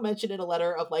there was no mention in a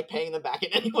letter of like paying them back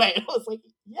in any way. And I was like,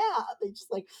 yeah, they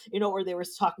just like, you know, or they were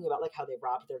talking about like how they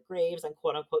robbed their graves and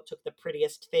quote unquote took the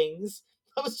prettiest things.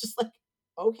 I was just like,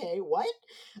 okay, what?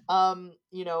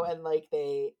 You know, and like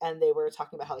they were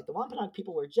talking about how like the Wampanoag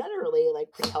people were generally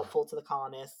like pretty helpful to the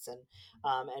colonists, and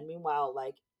meanwhile,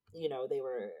 like, you know, they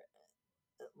were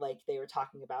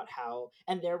talking about how,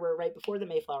 and there were, right before the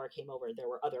Mayflower came over, there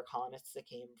were other colonists that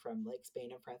came from like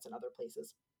Spain and France and other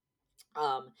places,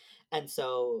 and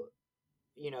so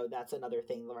that's another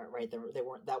thing, right? They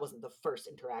weren't, that wasn't the first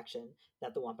interaction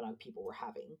that the Wampanoag people were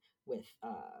having with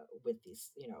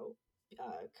these,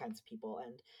 kinds of people.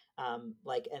 And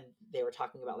and they were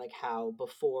talking about like how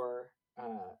before,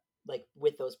 like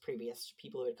with those previous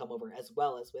people who had come over, as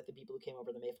well as with the people who came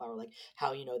over the Mayflower, like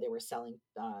how, they were selling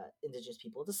indigenous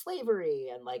people into slavery.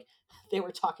 And like they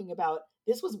were talking about,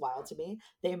 this was wild to me,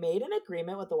 they made an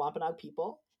agreement with the Wampanoag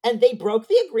people and they broke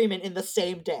the agreement in the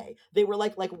same day. They were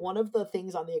like one of the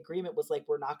things on the agreement was like,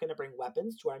 we're not going to bring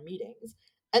weapons to our meetings.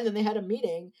 And then they had a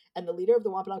meeting, and the leader of the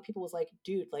Wampanoag people was like,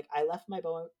 dude, like I left my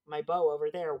bow over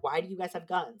there, why do you guys have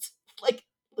guns? Like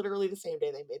literally the same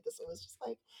day they made this. It was just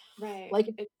like Right. like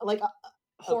It's like oh,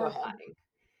 go ahead. horrifying.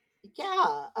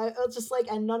 Yeah, I was just like,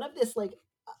 and none of this like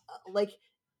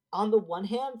on the one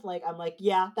hand, like I'm like,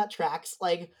 yeah, that tracks.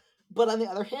 Like, but on the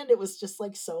other hand, it was just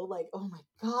like so like, oh my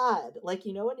god, like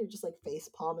when you're just like face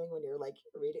palming when you're like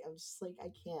reading, I'm just like,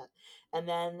 I can't. And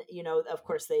then of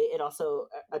course it also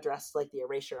addressed like the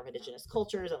erasure of indigenous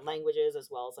cultures and languages, as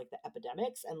well as like the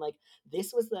epidemics. And like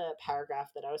this was the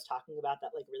paragraph that I was talking about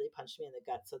that like really punched me in the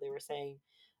gut. So they were saying,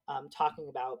 talking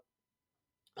about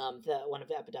the one of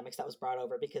the epidemics that was brought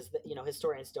over, because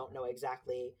historians don't know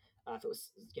exactly if it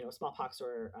was smallpox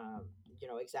or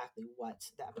exactly what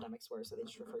the epidemics were, so they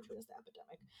just refer to it as the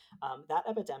epidemic. That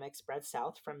epidemic spread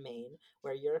south from Maine,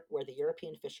 where the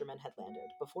European fishermen had landed.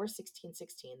 Before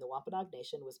 1616, the Wampanoag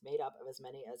Nation was made up of as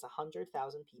many as 100,000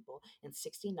 people in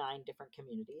 69 different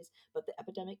communities, but the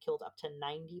epidemic killed up to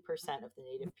 90% of the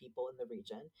native people in the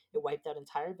region. It wiped out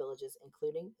entire villages,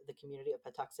 including the community of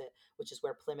Patuxet, which is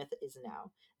where Plymouth is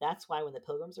now. That's why the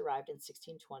Pilgrims arrived in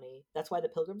 1620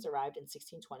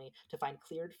 to find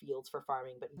cleared fields for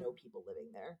farming, but no people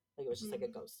living there. Like it was just like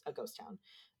a ghost town,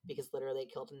 because literally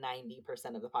it killed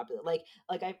 90% of the population.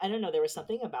 I don't know, there was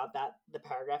something about that the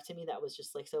paragraph to me that was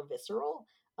just like so visceral.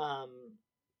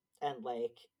 And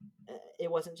like it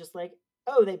wasn't just like,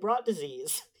 oh, they brought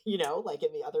disease, like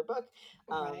in the other book.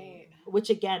 Right. Which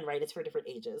again, right, it's for different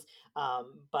ages.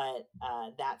 But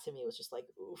that to me was just like,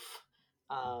 oof.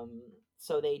 um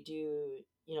so they do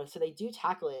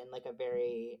tackle it in like a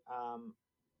very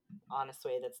honest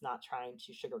way that's not trying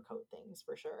to sugarcoat things,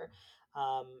 for sure.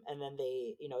 And then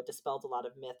they dispelled a lot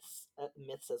of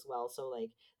myths as well. So like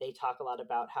they talk a lot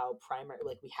about how primary,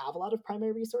 like we have a lot of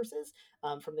primary resources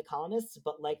from the colonists,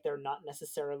 but like they're not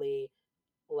necessarily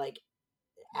like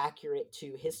accurate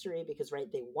to history, because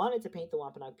right, they wanted to paint the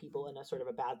Wampanoag people in a sort of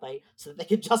a bad light so that they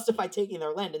could justify taking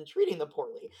their land and treating them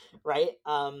poorly, right?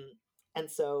 And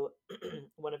so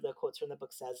one of the quotes from the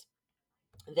book says,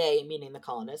 they, meaning the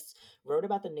colonists, wrote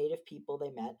about the native people they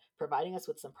met, providing us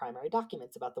with some primary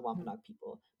documents about the Wampanoag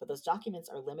people. But those documents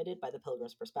are limited by the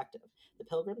Pilgrims' perspective. The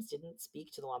Pilgrims didn't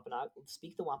speak the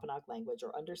Wampanoag language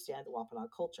or understand the Wampanoag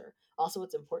culture. Also,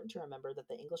 it's important to remember that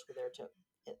the English were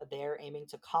there aiming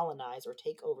to colonize or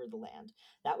take over the land.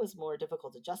 That was more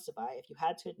difficult to justify if you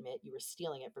had to admit you were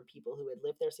stealing it from people who had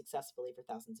lived there successfully for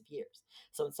thousands of years.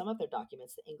 So in some of their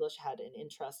documents, the English had an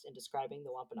interest in describing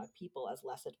the Wampanoag people as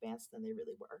less advanced than they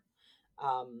really were.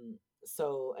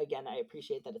 So again, I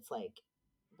appreciate that it's like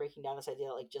breaking down this idea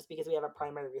that, like, just because we have a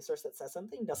primary resource that says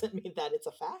something doesn't mean that it's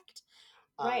a fact.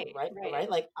 Right. Right.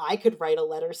 Like I could write a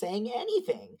letter saying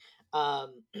anything.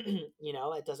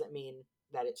 It doesn't mean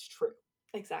that it's true.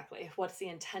 Exactly. What's the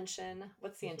intention?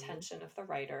 What's the Mm-hmm. intention of the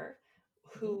writer?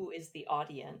 Mm-hmm. Who is the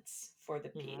audience for the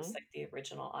piece, Mm-hmm. like the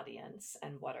original audience,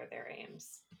 and what are their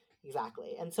aims?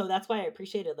 Exactly. And so that's why I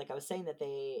appreciated, like I was saying, that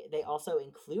they also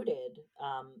included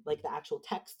like the actual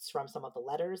texts from some of the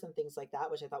letters and things like that,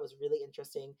 which I thought was really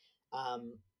interesting.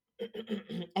 um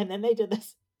and then they did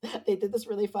this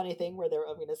really funny thing where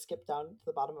I'm going to skip down to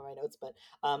the bottom of my notes, but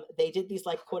they did these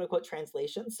like quote unquote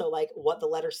translations, so like what the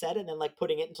letter said and then like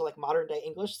putting it into like modern day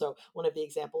English. So one of the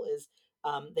example is,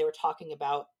 they were talking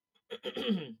about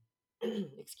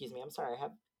excuse me, I'm sorry, I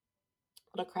have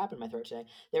a lot of crap in my throat today.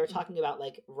 They were talking about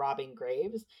like robbing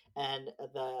graves, and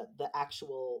the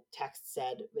actual text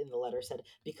said in the letter said,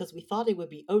 "Because we thought it would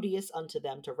be odious unto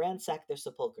them to ransack their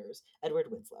sepulchres." Edward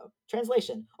Winslow.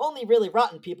 Translation: Only really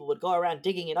rotten people would go around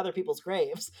digging in other people's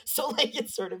graves. So like it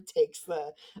sort of takes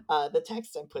the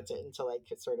text and puts it into like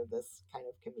sort of this kind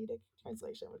of comedic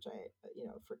translation, which I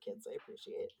for kids I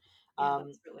appreciate. Yeah,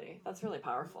 Um, that's really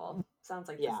powerful. Sounds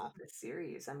like yeah. this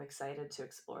series. I'm excited to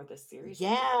explore this series with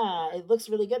you. Yeah, it looks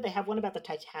really good. They have one about the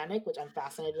Titanic, which I'm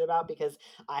fascinated about because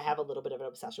I have a little bit of an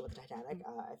obsession with the Titanic.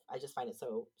 I just find it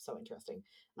so interesting,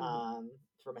 Mhm.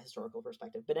 from a historical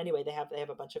perspective. But anyway, they have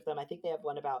a bunch of them. I think they have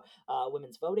one about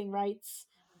women's voting rights.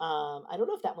 I don't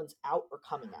know if that one's out or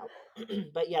coming out,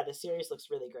 but yeah, the series looks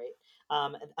really great.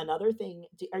 Another thing,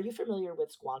 are you familiar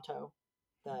with Squanto?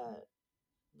 The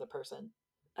the person?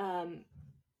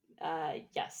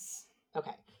 Yes.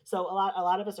 Okay, so a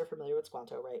lot of us are familiar with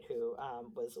Squanto, right? Who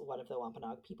was one of the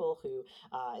Wampanoag people who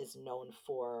is known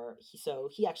for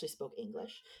he actually spoke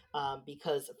English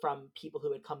because from people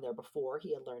who had come there before,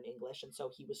 he had learned English, and so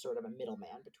he was sort of a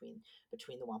middleman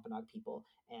between the Wampanoag people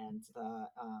and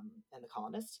the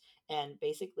colonists, and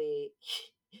basically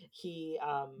he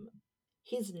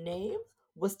his name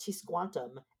was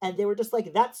Tisquantum, and they were just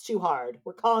like, "That's too hard.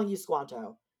 We're calling you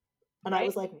Squanto." And I Right?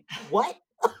 was like, what?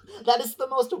 That is the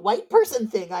most white person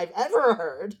thing I've ever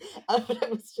heard. But I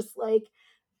was just like,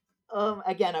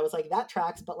 again, I was like, that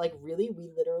tracks, but like, really, we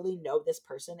literally know this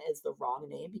person is the wrong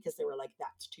name because they were like,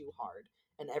 that's too hard.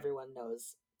 And everyone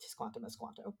knows Tisquantum as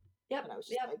Squanto. Yep. And I was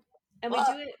just Yep. like, And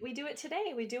what? we do it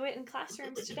today. We do it in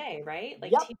classrooms today, right?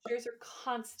 Like Yep. teachers are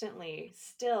constantly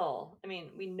still, I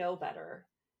mean, we know better,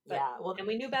 but Yeah. Well, and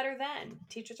we knew better then.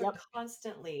 Teachers are yep.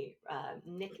 constantly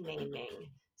nicknaming Yeah.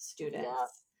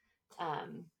 students.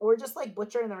 Um, Or just like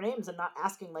butchering their names and not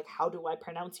asking like how do I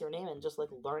pronounce your name, and just like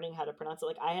learning how to pronounce it.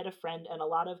 Like I had a friend, and a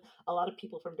lot of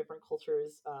people from different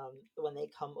cultures, when they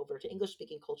come over to English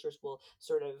speaking cultures, will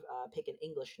sort of pick an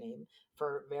English name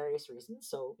for various reasons.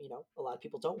 So a lot of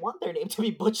people don't want their name to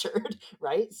be butchered,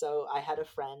 right? So I had a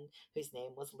friend whose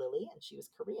name was Lily, and she was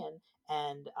Korean,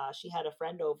 and she had a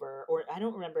friend over, or I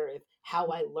don't remember if how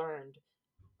I learned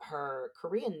her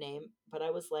Korean name, but I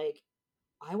was like,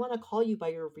 I want to call you by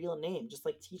your real name. Just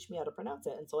like teach me how to pronounce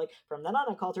it. And so like from then on,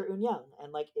 I called her Unyoung,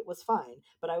 and like it was fine.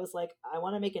 But I was like, I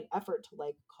want to make an effort to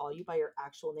like call you by your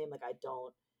actual name. Like I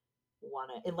don't want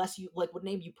to, unless you like what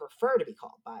name you prefer to be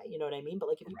called by. You know what I mean? But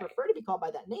like if you right. prefer to be called by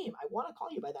that name, I want to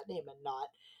call you by that name and not,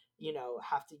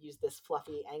 have to use this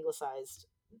fluffy anglicized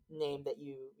name that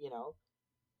you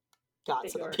got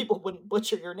That so that you're people wouldn't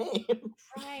butcher your name.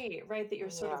 right, right, that you're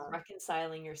sort of Yeah.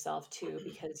 reconciling yourself to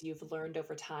because you've learned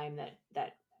over time that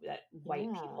white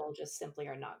Yeah. people just simply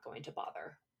are not going to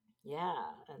bother.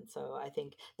 Yeah, and so I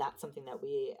think that's something that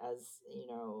we, as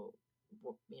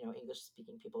English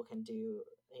speaking people, can do.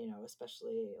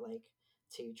 Especially like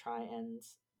to try and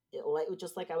like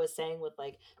just like I was saying with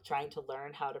like trying to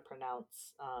learn how to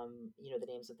pronounce, the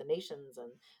names of the nations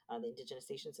and the indigenous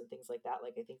nations and things like that.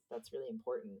 Like I think that's really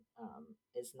important.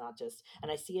 Is not just, and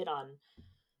I see it on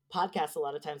podcasts a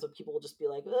lot of times when people will just be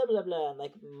like blah blah blah and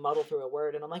like muddle through a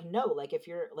word, and I'm like, no, like if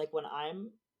you're like when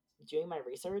I'm doing my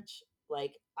research,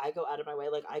 like I go out of my way.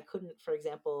 Like I couldn't, for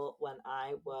example, when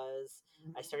I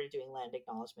started doing land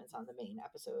acknowledgments on the main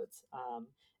episodes,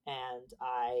 and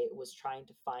I was trying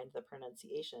to find the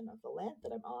pronunciation of the land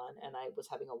that I'm on, and I was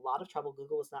having a lot of trouble.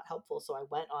 Google was not helpful, so I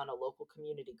went on a local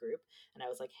community group, and I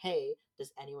was like, hey,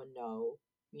 does anyone know,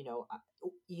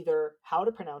 either how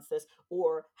to pronounce this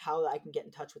or how I can get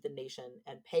in touch with the nation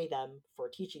and pay them for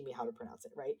teaching me how to pronounce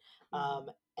it, right?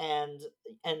 Mhm.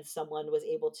 And someone was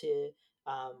able to,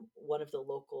 one of the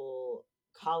local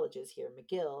colleges here,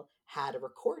 McGill, had a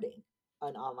recording,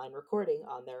 an online recording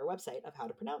on their website of how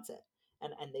to pronounce it,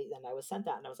 and I was sent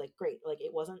that, and I was like, great. Like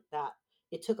it wasn't that,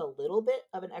 it took a little bit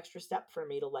of an extra step for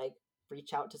me to like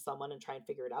reach out to someone and try and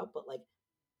figure it out, but like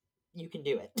you can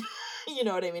do it. You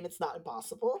know what I mean? It's not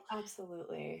impossible.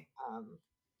 Absolutely. um,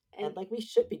 And and like we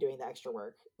should be doing the extra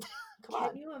work. Come on.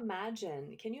 can you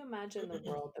imagine the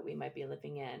world that we might be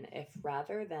living in if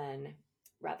rather than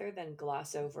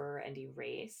gloss over and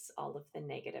erase all of the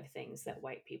negative things that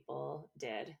white people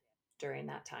did during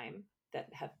that time that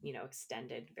have,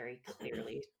 extended very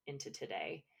clearly into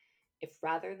today, if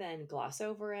rather than gloss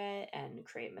over it and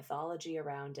create mythology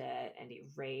around it and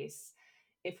erase,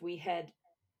 if we had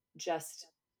just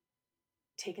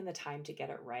taken the time to get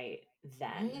it right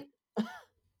then Right.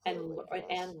 Oh and my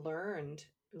gosh.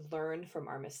 learned from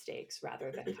our mistakes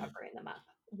rather than covering them up.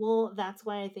 Well, that's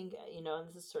why I think, and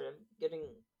this is sort of getting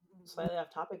slightly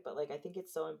off topic, but like I think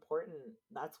it's so important.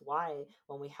 That's why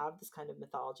when we have this kind of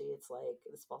mythology, it's like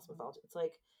this false mythology, it's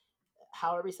like,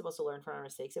 how are we supposed to learn from our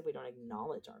mistakes if we don't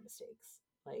acknowledge our mistakes?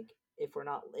 Like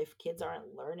if kids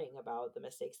aren't learning about the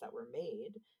mistakes that were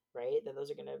made, right, then those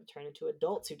are going to turn into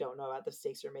adults who don't know about the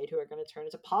mistakes that were made, who are going to turn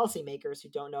into policymakers who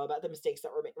don't know about the mistakes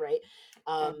that were made, right?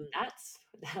 And that's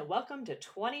welcome to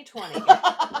 2020.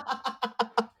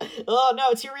 Oh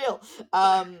no, too real.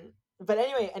 But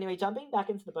anyway, jumping back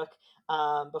into the book,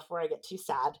 before I get too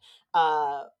sad,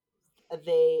 uh, I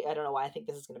don't know why I think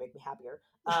this is going to make me happier.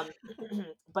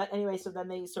 But anyway, so then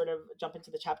they sort of jump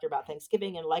into the chapter about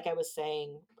Thanksgiving, and like I was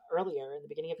saying earlier in the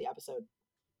beginning of the episode,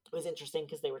 it was interesting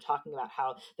because they were talking about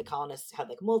how the colonists had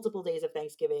like multiple days of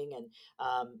Thanksgiving, and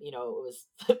it was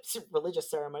religious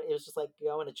ceremony. It was just like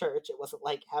going to church. It wasn't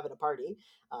like having a party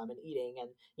and eating. And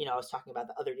I was talking about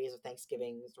the other days of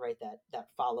Thanksgiving, right? That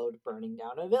followed burning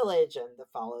down a village, and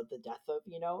that followed the death of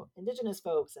indigenous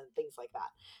folks and things like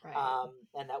that. Right.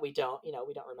 And that we don't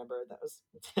remember those,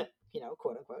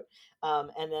 quote unquote.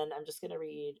 And then I'm just going to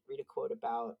read a quote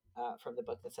about from the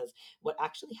book that says, what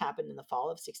actually happened in the fall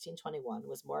of 1621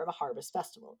 was more of a harvest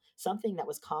festival, something that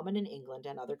was common in England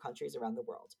and other countries around the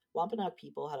world. Wampanoag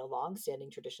people had a long-standing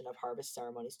tradition of harvest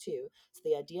ceremonies too, so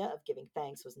the idea of giving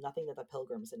thanks was nothing that the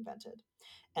Pilgrims invented.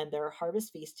 And their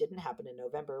harvest feast didn't happen in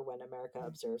November when America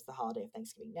observes the holiday of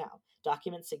Thanksgiving now.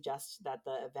 Documents suggest that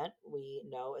the event we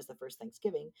know as the first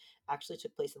Thanksgiving actually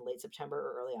took place in late September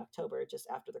or early October, just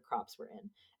after the crops were in.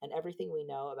 And everything we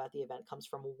know about the event comes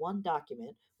from one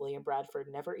document. William Bradford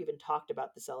never even talked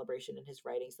about the celebration in his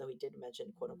writings, though he did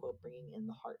mention, quote unquote, bringing in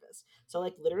the harvest. So,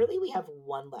 like, literally, we have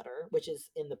one letter, which is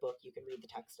in the book, you can read the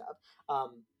text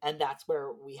of. And that's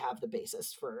where we have the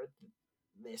basis for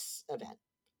this event.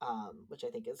 Which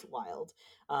I think is wild.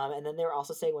 And then they were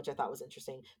also saying, which I thought was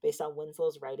interesting, based on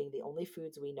Winslow's writing, the only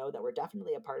foods we know that were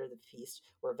definitely a part of the feast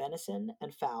were venison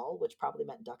and fowl, which probably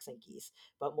meant ducks and geese.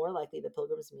 But more likely, it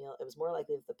was more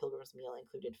likely that the pilgrim's meal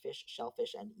included fish,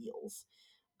 shellfish, and eels.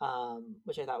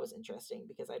 Which I thought was interesting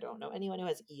because I don't know anyone who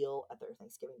has eel at their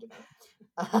Thanksgiving dinner.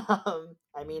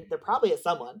 I mean, there probably is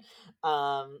someone,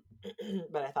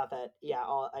 but I thought that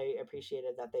I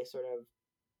appreciated that they sort of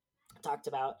talked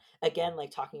about, again, like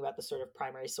talking about the sort of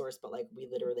primary source, but like we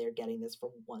literally are getting this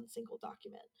from one single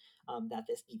document, that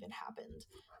this even happened,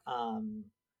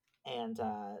 and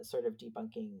sort of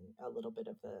debunking a little bit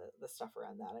of the stuff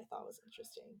around that I thought was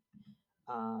interesting.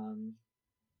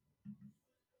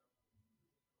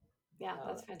 Yeah,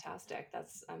 that's fantastic.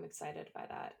 I'm excited by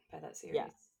that series. Yeah.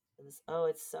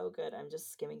 It's so good. I'm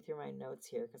just skimming through my notes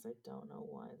here because I don't know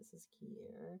why this is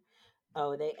here.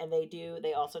 Oh,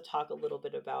 they also talk a little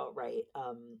bit about, right,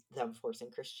 them forcing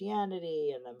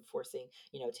Christianity and them forcing,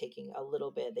 taking a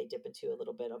little bit, they dip into a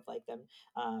little bit of like them,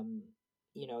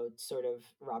 sort of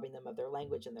robbing them of their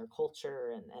language and their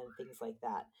culture and things like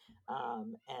that.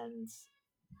 And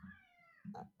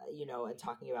and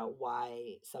talking about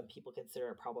why some people consider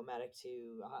it problematic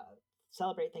to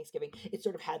celebrate Thanksgiving. It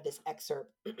sort of had this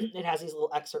excerpt. It has these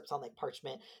little excerpts on like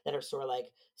parchment that are sort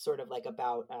of like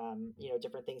about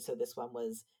different things. So this one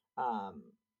was um,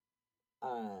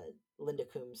 Linda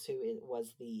Coombs, who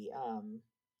was the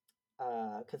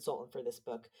consultant for this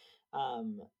book.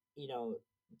 Um, you know,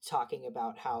 talking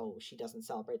about how she doesn't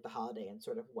celebrate the holiday and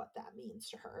sort of what that means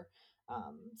to her.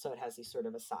 So it has these sort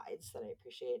of asides that I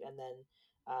appreciate, and then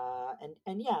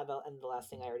the last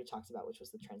thing I already talked about, which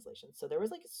was the translation. So there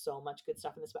was like so much good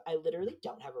stuff in this book. I literally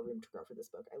don't have a room to grow for this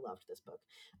book. I loved this book.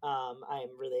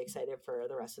 I'm really excited for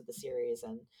the rest of the series,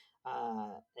 and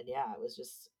yeah, it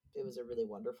was a really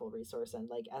wonderful resource. And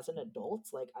like as an adult,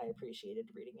 like I appreciated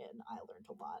reading it, and I learned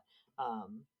a lot.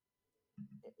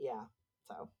 Yeah,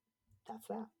 so that's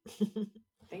that.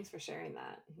 Thanks for sharing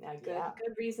that. Yeah, Yeah.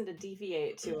 good reason to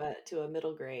deviate to a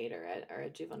middle grade or a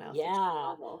juvenile fiction Yeah.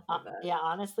 novel for the. Yeah,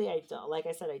 honestly, I don't, like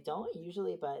I said, I don't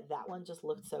usually, but that one just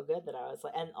looked so good that I was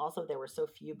like, and also there were so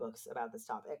few books about this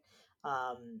topic,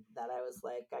 that I was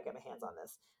like, I get my hands on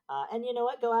this. And you know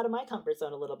what? Go out of my comfort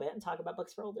zone a little bit and talk about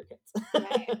books for older kids.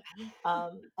 Right.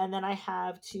 And then I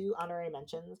have two honorary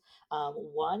mentions.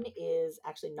 One is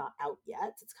actually not out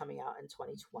yet. It's coming out in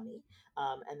 2020.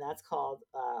 And that's called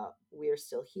We're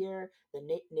Still Here,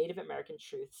 the Native American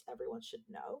Truths Everyone Should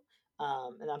Know.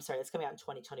 And I'm sorry, that's coming out in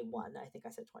 2021. I think I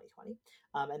said 2020.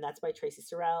 And that's by Tracy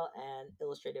Sorrell and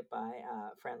illustrated by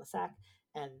Fran Lesac.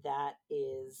 And that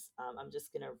is, I'm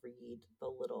just going to read the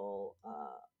little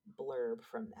blurb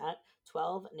from that.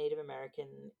 12 Native American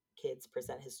kids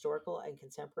present historical and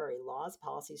contemporary laws,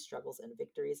 policies, struggles, and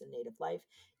victories in Native life,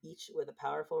 each with a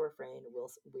powerful refrain,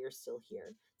 we're still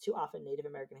here. Too often, Native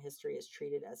American history is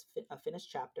treated as a finished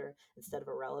chapter instead of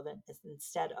relevant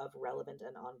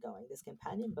and ongoing. This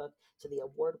companion book to the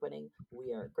award-winning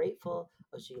We Are Grateful,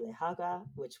 Oshile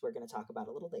which we're going to talk about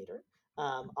a little later,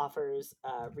 offers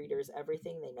readers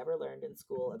everything they never learned in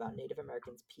school about Native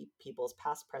American people's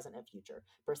past, present, and future.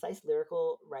 Precise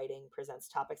lyrical writing presents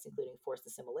topics including forced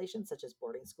assimilation, such as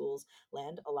boarding schools,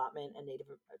 land allotment, and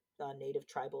native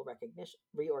tribal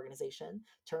reorganization,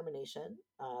 termination,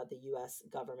 the U.S.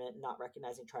 government not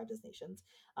recognizing tribes as nations,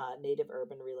 native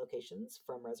urban relocations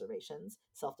from reservations,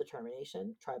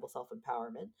 self-determination, tribal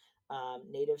self-empowerment,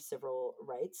 Native civil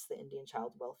rights, the Indian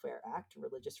Child Welfare Act,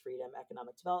 religious freedom,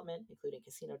 economic development, including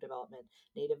casino development,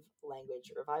 native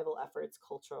language revival efforts,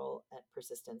 cultural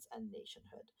persistence, and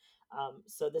nationhood.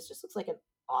 So this just looks like an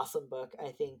awesome book.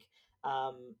 I think,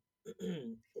 um,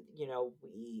 you know,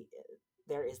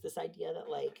 there is this idea that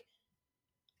like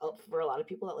for a lot of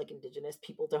people that like indigenous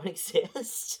people don't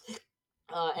exist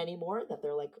anymore, that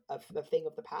they're like a thing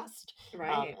of the past.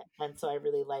 Right. And so I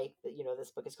really like that, you know,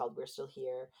 this book is called We're Still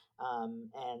Here.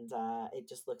 And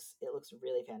it looks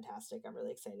really fantastic. I'm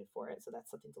really excited for it. So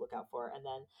that's something to look out for. And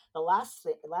then the last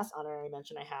honorary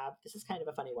mention I have, this is kind of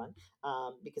a funny one,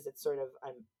 because it's sort of,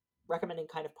 I'm recommending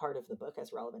kind of part of the book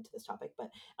as relevant to this topic, but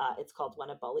it's called When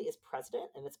a Bully is President,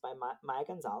 and it's by Maya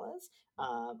Gonzalez,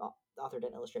 authored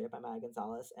and illustrated by Maya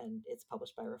Gonzalez, and it's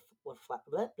published by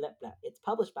it's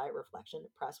published by Reflection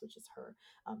Press, which is her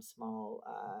small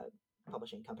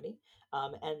publishing company.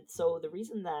 And so the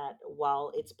reason that,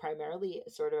 while it's primarily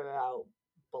sort of about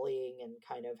bullying and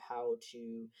kind of how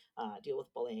to deal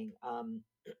with bullying, one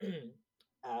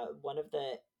of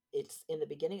the it's in the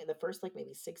beginning, in the first like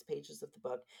maybe 6 pages of the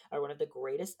book, are one of the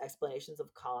greatest explanations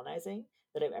of colonizing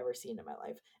that I've ever seen in my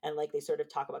life. And like they sort of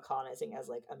talk about colonizing as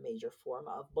like a major form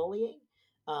of bullying.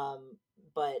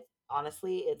 But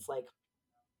honestly, it's like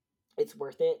it's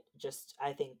worth it. Just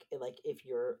I think like if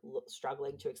you're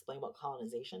struggling to explain what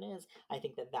colonization is, I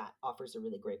think that that offers a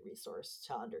really great resource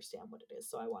to understand what it is.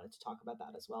 So I wanted to talk about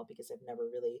that as well, because I've never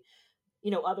really, you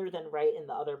know, other than right in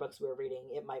the other books we were reading,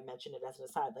 it might mention it as an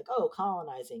aside, like, oh,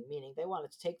 colonizing, meaning they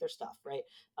wanted to take their stuff, right?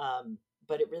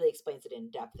 But it really explains it in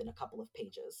depth in a couple of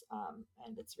pages,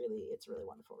 and it's a really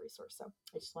wonderful resource. So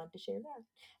I just wanted to share that.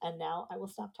 And now I will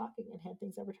stop talking and hand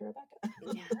things over to Rebecca.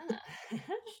 Yeah.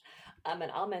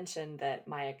 And I'll mention that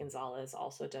Maya Gonzalez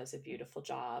also does a beautiful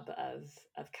job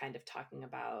of kind of talking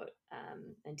about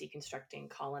and deconstructing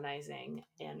colonizing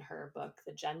in her book,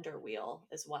 The Gender Wheel,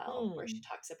 as well, where she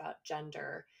talks about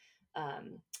gender,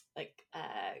 um, like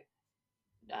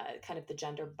kind of the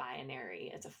gender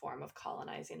binary as a form of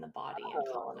colonizing the body and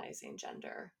Oh, colonizing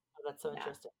gender. that's so Yeah,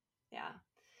 interesting. yeah,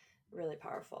 really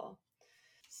powerful.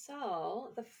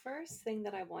 So the first thing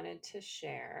that I wanted to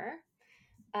share,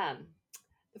 um,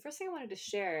 it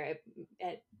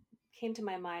came to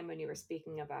my mind when you were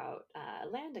speaking about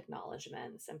land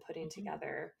acknowledgements and putting Mhm.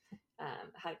 together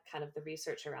had kind of the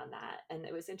research around that. And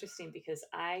it was interesting because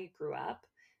I grew up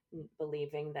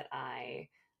believing that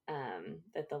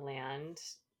that the land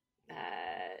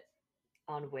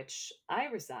on which I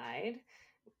reside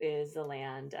is the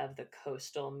land of the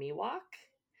coastal Miwok.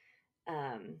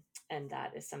 Um, and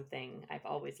that is something I've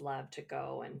always loved to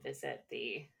go and visit.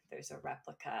 There's a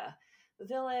replica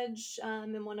village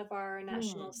in one of our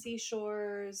national Hmm.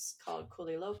 seashores called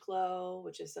Kuliloklo,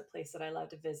 which is a place that I love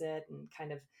to visit. And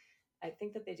kind of, I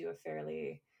think that they do a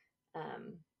fairly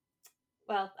um,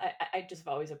 well. I just have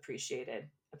always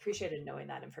appreciated knowing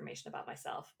that information about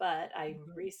myself. But I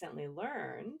Mhm. recently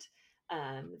learned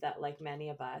that, like many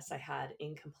of us, I had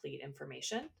incomplete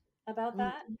information about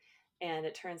that. Mhm. And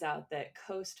it turns out that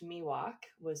Coast Miwok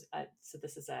was,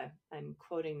 I'm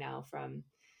quoting now from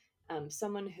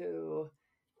someone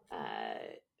uh,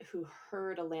 who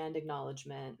heard a land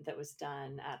acknowledgement that was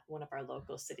done at one of our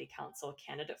local city council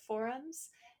candidate forums.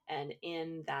 And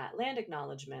in that land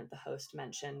acknowledgement, the host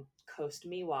mentioned Coast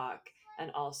Miwok and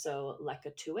also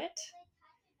Lekatuit.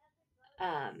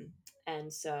 Um,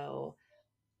 and so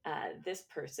this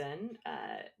person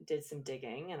did some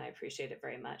digging, and I appreciate it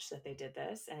very much that they did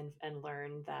this and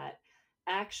learned that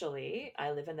actually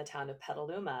I live in the town of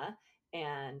Petaluma,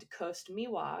 and Coast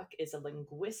Miwok is a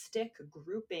linguistic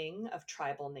grouping of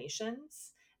tribal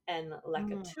nations, and Mhm.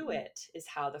 Lekatuit is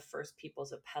how the first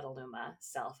peoples of Petaluma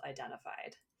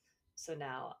self-identified. So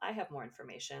now I have more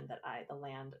information that the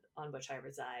land on which I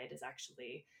reside is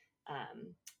actually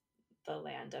um, the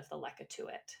land of the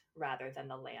Lekatuit rather than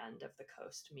the land of the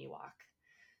Coast Miwok.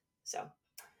 So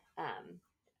um,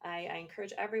 I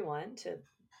encourage everyone to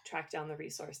track down the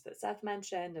resource that Seth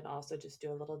mentioned and also just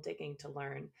do a little digging to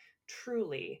learn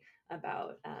truly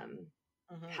about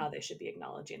how Mhm. they should be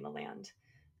acknowledging the land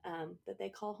that they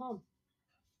call home.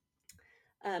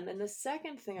 And the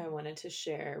second thing I wanted to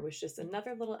share was just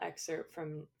another little excerpt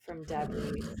from Deb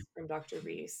Reese, from Dr.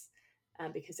 Reese,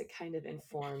 because it kind of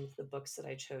informs the books that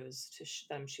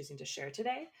that I'm choosing to share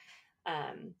today.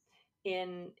 Um,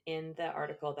 in the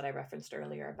article that I referenced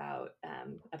earlier about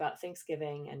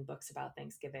Thanksgiving and books about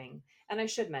Thanksgiving, and I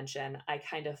should mention, I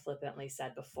kind of flippantly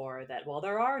said before that, well,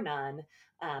 there are none,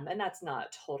 and that's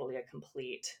not totally a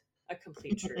complete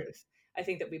truth. I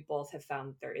think that we both have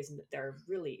found there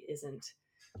really isn't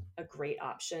a great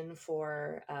option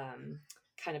for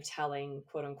kind of telling,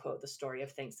 quote unquote, the story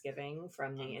of Thanksgiving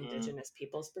from the indigenous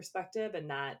people's perspective.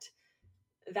 And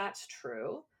that's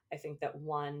true. I think that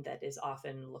one that is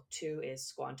often looked to is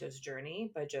Squanto's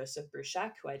Journey by Joseph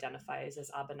Bruchac, who identifies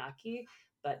as Abenaki,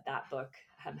 but that book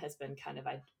has been kind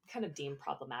of deemed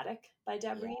problematic by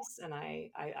Deb Reese, and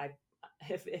I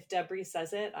if Deb Reese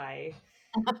says it, I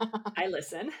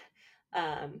listen.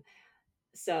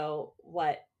 So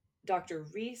what Dr.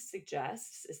 Reese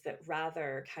suggests is that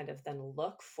rather kind of than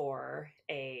look for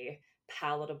a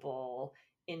palatable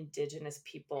indigenous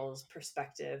people's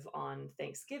perspective on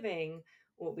Thanksgiving,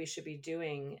 what we should be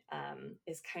doing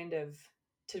is kind of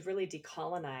to really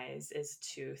decolonize is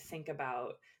to think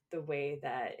about the way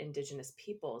that indigenous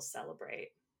peoples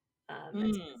celebrate,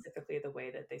 and specifically the way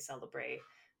that they celebrate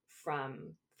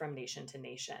from nation to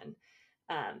nation.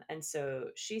 And so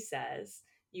she says,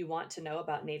 you want to know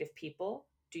about Native people?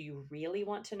 Do you really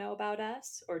want to know about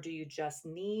us? Or do you just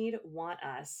want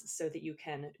us so that you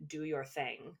can do your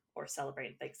thing or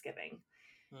celebrate Thanksgiving?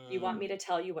 You want me to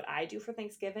tell you what I do for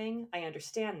Thanksgiving? I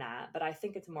understand that, but I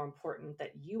think it's more important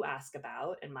that you ask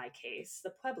about, in my case,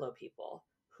 the Pueblo people.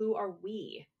 Who are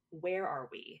we? Where are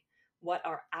we? What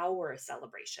are our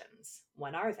celebrations?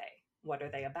 When are they? What are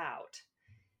they about?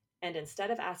 And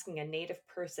instead of asking a Native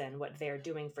person what they're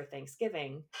doing for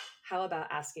Thanksgiving, how about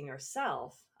asking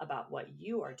yourself about what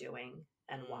you are doing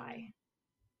and why?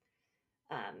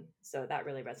 So that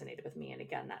really resonated with me. And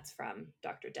again, that's from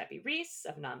Dr. Debbie Reese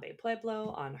of Nambe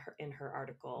Pueblo in her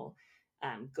article,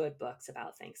 Good Books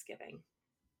About Thanksgiving.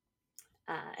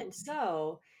 And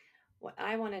so what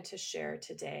I wanted to share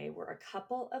today were a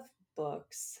couple of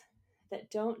books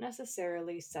that don't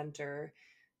necessarily center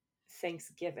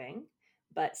Thanksgiving,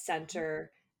 but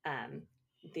center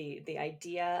the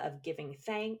idea of giving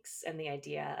thanks and the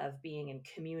idea of being in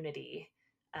community,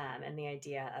 and the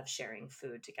idea of sharing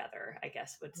food together, I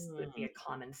guess would be a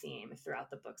common theme throughout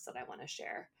the books that I want to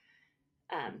share.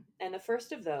 And the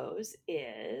first of those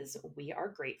is We Are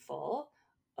Grateful,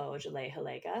 Ojale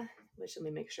Halega, which let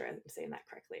me make sure I'm saying that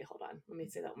correctly. Hold on. Let me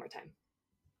say that one more time.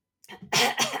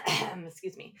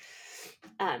 Excuse me.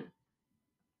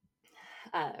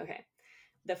 Okay.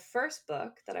 The first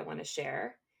book that I want to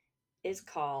share is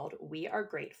called We Are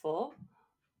Grateful,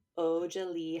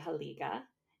 Ojali Haliga,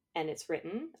 and it's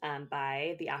written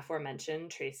by the aforementioned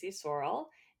Tracy Sorrell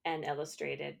and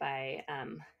illustrated by,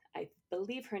 I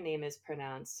believe her name is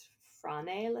pronounced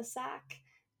Frane Lasac,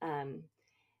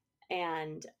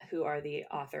 and who are the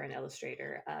author and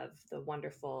illustrator of the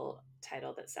wonderful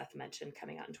title that Seth mentioned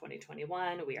coming out in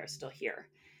 2021, We Are Still Here.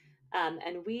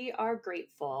 And We Are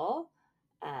Grateful,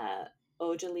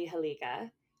 Ojali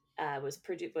Haliga, was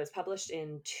published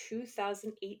in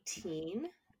 2018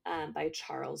 by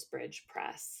Charles Bridge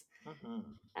Press.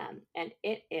 And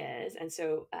it is, and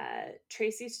so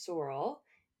Tracy Sorrell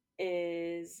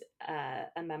is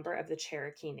a member of the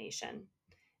Cherokee Nation,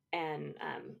 and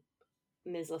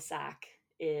Ms. Lasac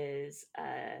is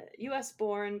U.S.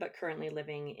 born but currently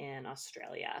living in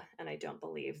Australia, and I don't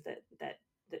believe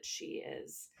that she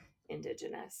is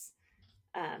Indigenous.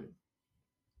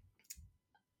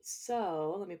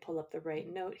 So let me pull up the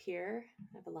right note here.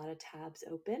 I have a lot of tabs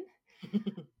open.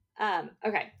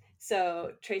 Okay,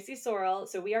 so Tracy Sorrell,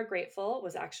 so We Are Grateful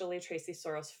was actually Tracy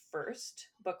Sorrell's first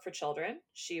book for children.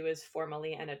 She was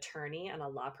formerly an attorney and a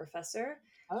law professor.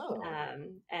 Oh.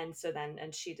 And so then,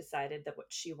 and she decided that what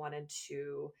she wanted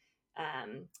to,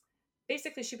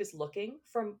 basically she was looking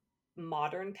for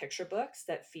modern picture books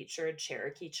that featured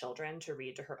Cherokee children to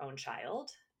read to her own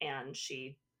child. And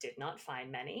she did not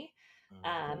find many.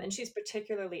 And she's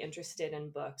particularly interested in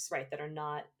books, right, that are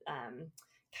not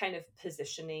kind of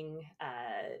positioning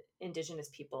Indigenous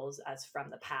peoples as from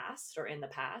the past or in the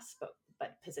past, but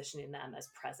positioning them as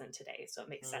present today. So it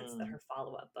makes sense that her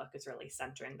follow-up book is really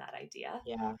centering that idea.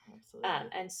 Yeah, absolutely.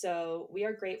 And so We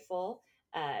Are Grateful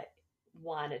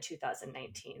won a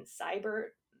 2019 Cyber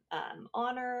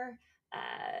honor,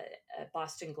 a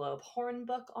Boston Globe Horn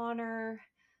Book honor,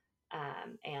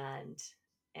 and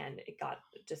it got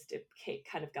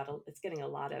it's getting a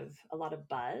lot of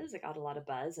buzz. It got a lot of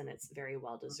buzz, and it's very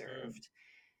well deserved.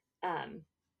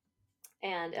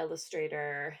 And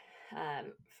illustrator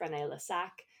Frane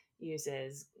Lasac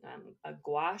uses a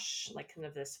gouache, like kind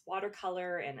of this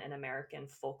watercolor and an American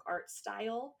folk art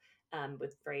style,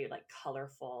 with very like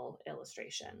colorful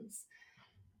illustrations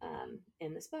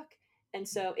in this book. And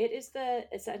so it is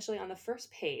essentially on the first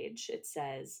page, it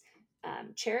says,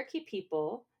 Cherokee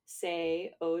people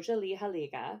say Ojali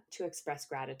Haliga to express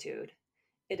gratitude.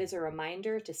 It is a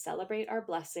reminder to celebrate our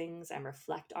blessings and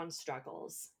reflect on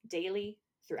struggles daily,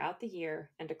 throughout the year,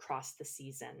 and across the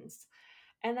seasons.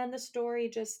 And then the story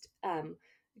just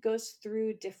goes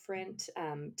through different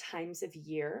times of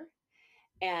year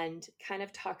and kind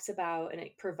of talks about, and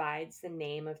it provides the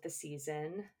name of the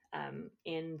season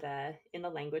in the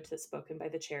language that's spoken by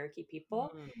the Cherokee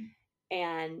people,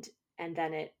 Mm. and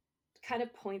then it kind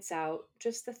of points out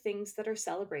just the things that are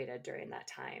celebrated during that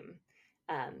time.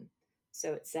 Um,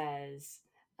 so it says,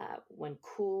 when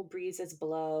cool breezes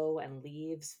blow and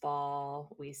leaves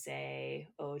fall, we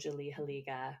say Ojali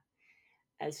Haliga.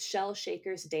 As shell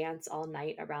shakers dance all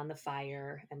night around the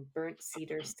fire and burnt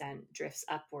cedar scent drifts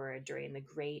upward during the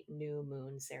great new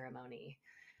moon ceremony.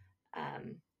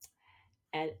 Um,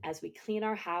 and as we clean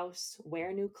our house,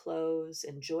 wear new clothes,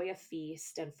 enjoy a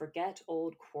feast, and forget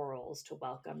old quarrels to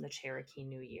welcome the Cherokee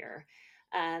New Year.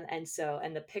 And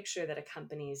the picture that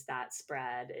accompanies that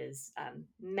spread is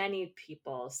many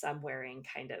people, some wearing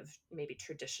kind of maybe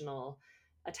traditional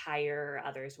attire,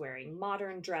 others wearing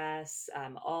modern dress,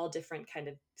 all different kind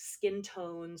of skin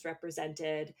tones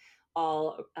represented,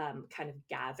 all kind of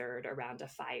gathered around a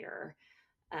fire.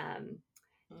 Um,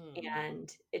 Mm.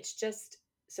 and it's just,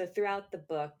 so throughout the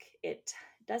book it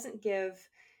doesn't give,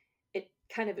 it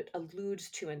kind of alludes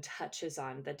to and touches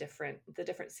on the different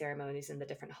ceremonies and the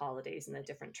different holidays and the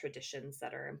different traditions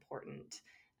that are important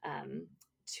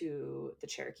to the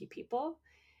Cherokee people,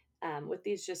 with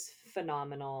these just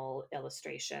phenomenal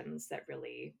illustrations that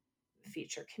really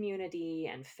feature community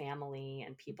and family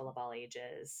and people of all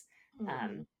ages. Mm.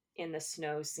 Um, in the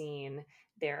snow scene,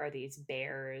 there are these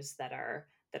bears that are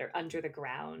under the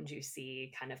ground. You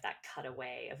see kind of that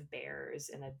cutaway of bears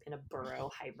in a burrow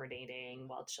hibernating,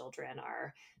 while children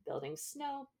are building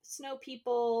snow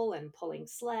people and pulling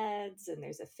sleds. And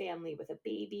there's a family with a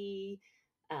baby,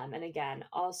 and again,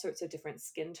 all sorts of different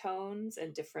skin tones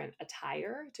and different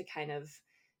attire to kind of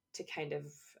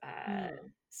uh,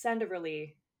 Mm.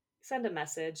 send a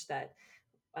message that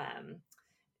um,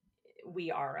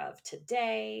 we are of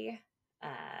today.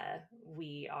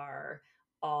 We are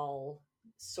all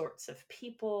sorts of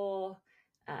people.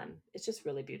 It's just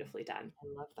really beautifully done. I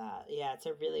love that. Yeah, it's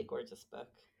a really gorgeous book.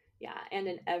 Yeah, and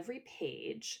in every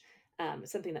page,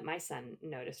 something that my son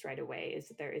noticed right away is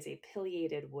that there is a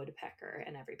pileated woodpecker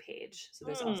in every page. So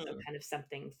there's also Mm. kind of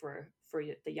something for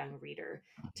the young reader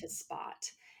to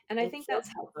spot, and I It's think so. that's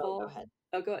Oh, go helpful. ahead.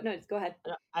 Oh, go ahead.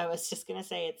 I was just gonna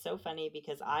say it's so funny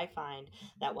because I find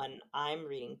that when I'm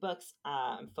reading books,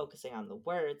 I'm focusing on the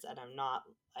words, and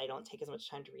I don't take as much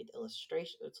time to read the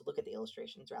illustration, to look at the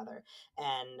illustrations rather.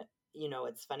 And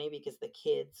it's funny because the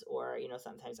kids, or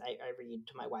sometimes I read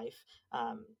to my wife.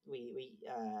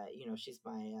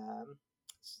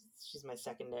 She's my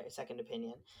second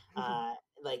opinion. Uh,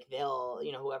 like they'll,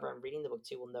 whoever I'm reading the book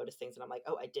to will notice things, and I'm like,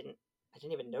 oh, I didn't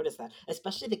even notice that.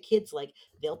 Especially the kids, like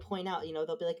they'll point out,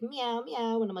 they'll be like, meow,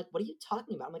 meow. And I'm like, what are you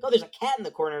talking about? I'm like, oh, there's a cat in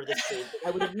the corner of this page. Like,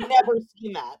 I would have never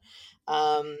seen that.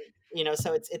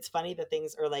 So it's funny the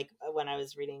things, or like when I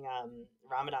was reading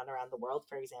Ramadan Around the World,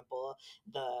 for example,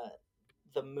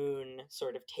 the moon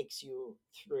sort of takes you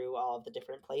through all of the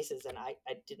different places. And I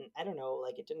don't know,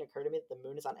 like it didn't occur to me that the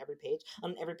moon is on every page.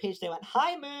 On every page they went,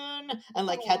 hi moon, and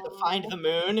like had to find Aw. the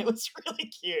moon. It was really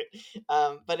cute.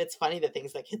 But it's funny the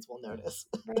things that kids will notice.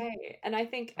 Right. And I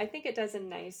think it does a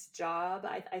nice job.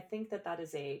 I think that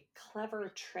is a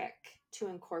clever trick to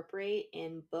incorporate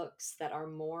in books that are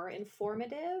more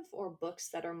informative, or books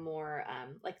that are more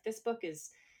like this book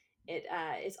is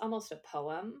almost a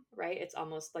poem, right? It's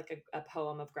almost like a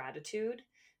poem of gratitude.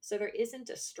 So there isn't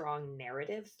a strong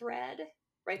narrative thread,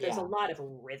 right? There's a Yeah. lot of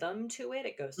rhythm to it.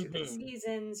 It goes through the Hmm.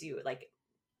 seasons, you like,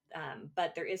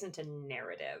 but there isn't a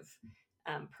narrative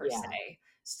per se. Yeah.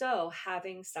 So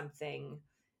having something,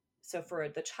 so for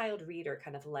the child reader,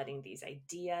 kind of letting these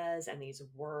ideas and these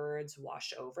words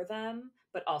wash over them,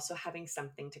 but also having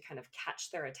something to kind of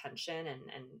catch their attention,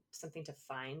 and something to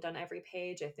find on every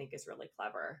page, I think is really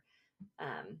clever.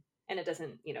 um, and it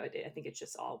doesn't, I think it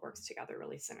just all works together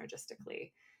really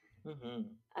synergistically. Hmm.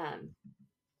 um,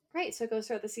 right, so it goes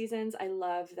throughout the seasons. I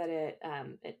love that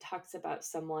it talks about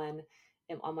someone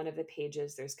on one of the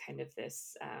pages. There's kind of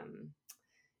this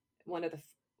one of the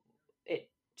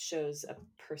it shows a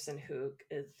person who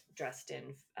is dressed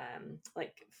in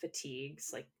like fatigues,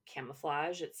 like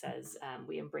camouflage. It says,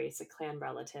 we embrace a clan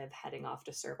relative heading off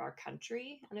to serve our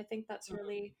country. And I think that's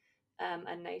really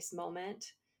a nice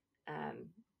moment, um,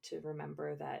 to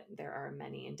remember that there are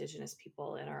many Indigenous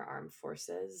people in our armed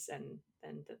forces, and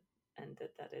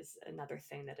that is another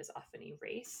thing that is often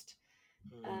erased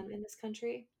in this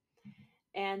country.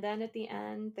 And then at the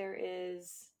end, there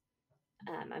is,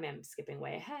 I mean, I'm skipping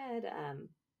way ahead,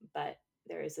 but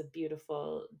there is a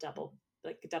beautiful double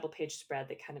page spread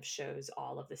that kind of shows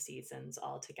all of the seasons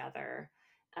all together.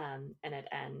 And it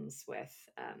ends with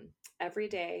every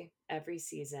day, every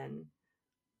season,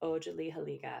 Ojali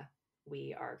Haliga,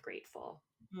 we are grateful.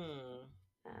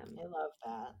 I love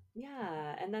that.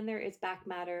 Yeah, and then there is back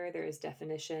matter. There is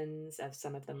definitions of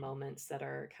some of the moments that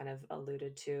are kind of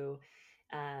alluded to.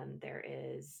 There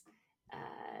is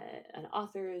an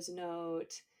author's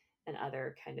note and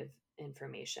other kind of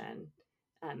information.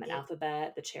 An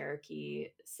alphabet, the Cherokee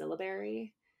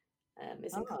syllabary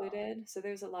is Oh, included. So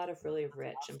there's a lot of really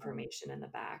rich awesome. information in the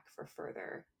back for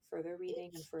further reading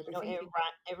and It's, further you know, thinking.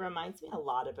 it reminds me a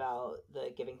lot about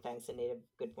the giving thanks to Native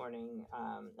Good Morning,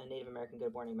 a Native American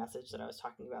Good Morning message that I was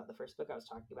talking about, the first book I was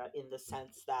talking about, in the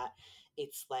sense that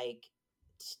it's like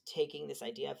taking this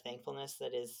idea of thankfulness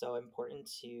that is so important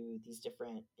to these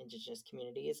different indigenous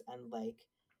communities and like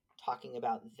talking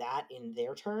about that in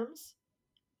their terms,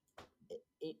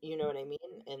 you know what I mean?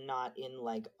 And not in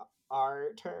like our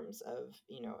terms of,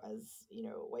 as,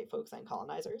 white folks and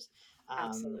colonizers. Um,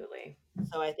 Absolutely.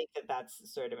 so I think that that's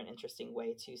sort of an interesting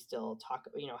way to still talk,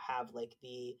 have like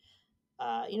the,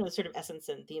 sort of essence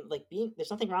and theme, like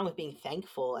there's nothing wrong with being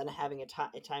thankful and having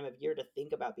a time of year to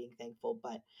think about being thankful.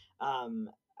 But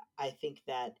I think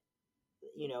that,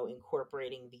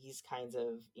 incorporating these kinds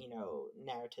of,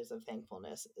 narratives of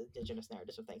thankfulness, indigenous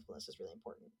narratives of thankfulness, is really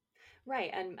important.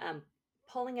 Right. And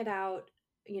pulling it out,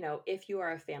 if you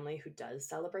are a family who does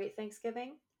celebrate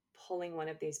Thanksgiving, pulling one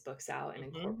of these books out and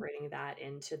Hmm. incorporating that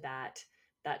into that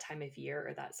time of year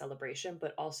or that celebration,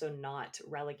 but also not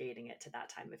relegating it to that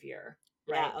time of year,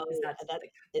 Yeah. right? Oh, Because that's that the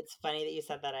it's funny that you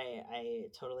said that. I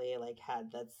totally like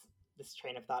had this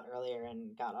train of thought earlier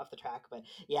and got off the track. But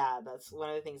yeah, that's one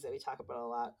of the things that we talk about a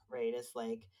lot, right? Is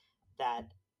like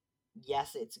that.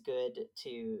 Yes, it's good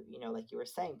to, like you were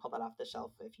saying, pull that off the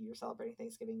shelf if you're celebrating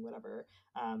Thanksgiving, whatever.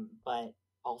 But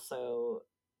also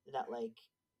that, like,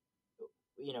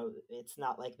 it's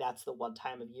not like that's the one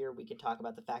time of year we can talk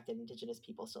about the fact that indigenous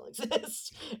people still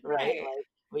exist, right? right. Like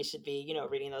we should be,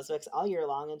 reading those books all year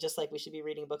long, and just like we should be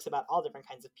reading books about all different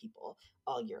kinds of people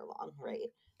all year long, right?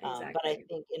 But I Exactly.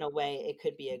 think in a way it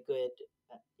could be a good,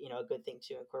 a good thing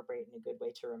to incorporate and a good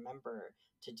way to remember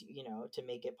to do, to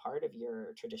make it part of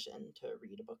your tradition to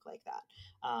read a book like that.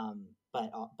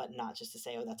 But not just to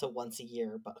say, oh, that's a once a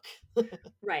year book.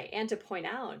 Right. And to point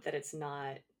out that it's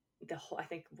not the whole, I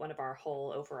think one of our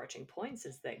whole overarching points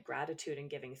is that gratitude and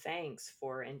giving thanks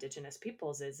for Indigenous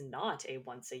peoples is not a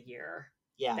once a year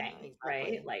Yeah, thing, right?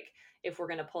 exactly. Like, if we're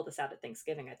going to pull this out at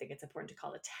Thanksgiving, I think it's important to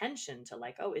call attention to,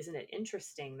 like, oh, isn't it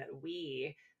interesting that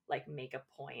we like make a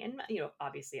point? And,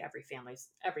 obviously every family's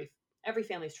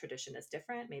tradition is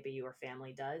different. Maybe your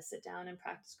family does sit down and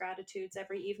practice gratitudes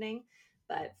every evening,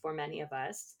 but for many of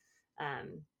us,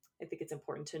 um, I think it's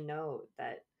important to note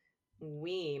that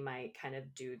we might kind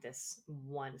of do this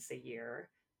once a year,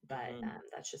 but Hmm.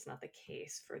 that's just not the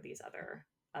case for these other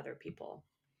people.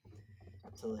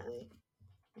 Absolutely.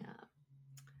 Yeah.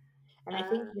 And I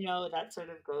think, Uh, that sort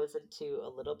of goes into a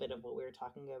little bit of what we were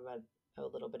talking about, a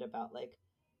little bit about like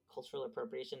cultural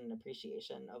appropriation and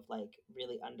appreciation of like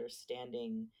really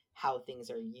understanding how things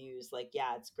are used. Like,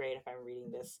 yeah, it's great if I'm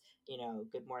reading this,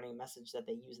 good morning message that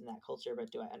they use in that culture,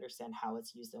 but do I understand how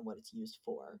it's used and what it's used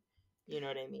for? You know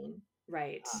what I mean?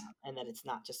 right. And that it's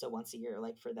not just a once a year,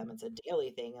 like for them, it's a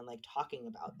daily thing. And like talking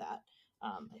about that,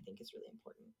 I think is really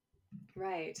important.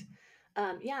 Right.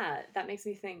 Yeah, that makes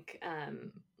me think.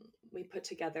 We put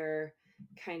together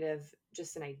kind of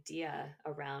just an idea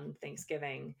around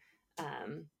Thanksgiving.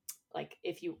 Um, like,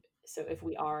 if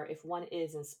one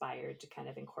is inspired to kind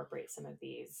of incorporate some of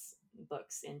these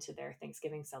books into their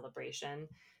Thanksgiving celebration,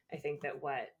 I think that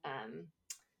what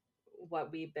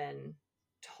we've been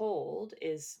told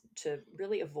is to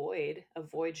really avoid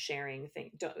sharing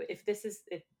things. If this is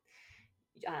if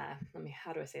let me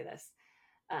how do I say this?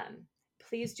 um,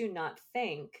 Please do not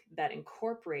think that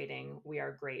incorporating "We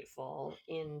Are Grateful"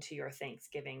 into your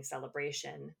Thanksgiving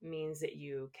celebration means that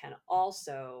you can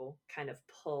also kind of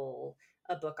pull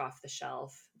a book off the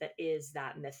shelf that is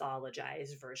that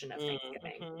mythologized version of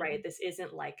Thanksgiving, right? Mm-hmm. This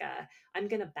isn't like I'm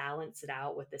going to balance it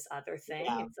out with this other thing.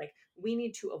 Yeah. It's like we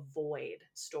need to avoid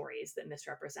stories that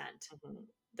misrepresent Mhm.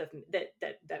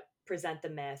 that present the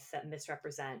myth, that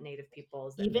misrepresent Native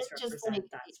peoples, that Even just like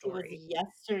misrepresent that it was story.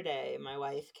 yesterday, my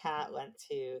wife Kat went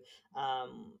to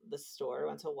the store,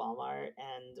 went to Walmart,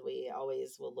 and we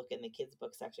always will look in the kids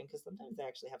book section because sometimes they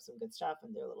actually have some good stuff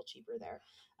and they're a little cheaper there.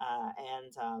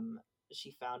 And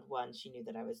she found one. She knew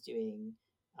that I was doing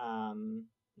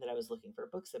that I was looking for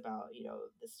books about,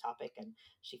 this topic, and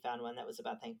she found one that was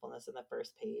about thankfulness, and the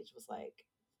first page was like,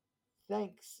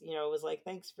 thanks, it was like,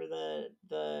 thanks for the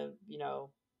the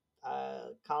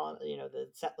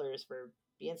settlers for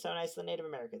being so nice to the Native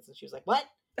Americans. And she was like, what?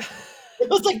 It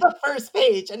was like the first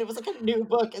page, and it was like a new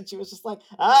book, and she was just like,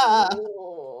 ah.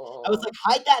 I was Oh, like,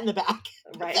 hide that in the back.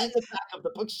 Put that in right? the back of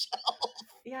the bookshelf.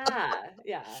 Yeah,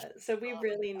 yeah. So we Oh my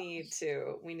really need gosh.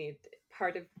 to we need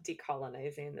part of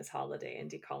decolonizing this holiday and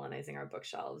decolonizing our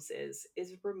bookshelves is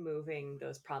removing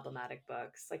those problematic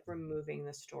books, like removing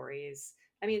the stories.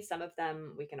 I mean, some of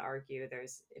them we can argue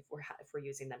there's if we're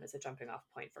using them as a jumping off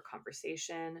point for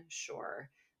conversation, sure.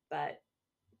 But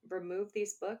remove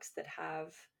these books that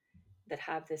have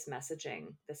this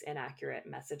messaging, this inaccurate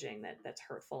messaging that's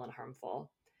hurtful and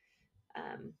harmful.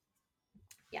 Um,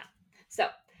 yeah. So,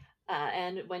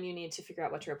 and when you need to figure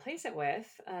out what to replace it with,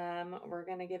 we're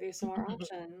going to give you some more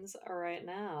options right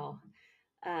now.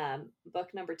 Book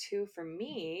number 2 for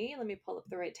me, let me pull up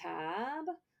the right tab.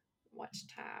 Which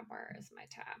tab? Where is my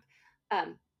tab?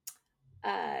 Um,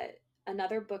 uh,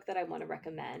 Another book that I want to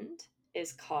recommend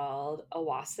is called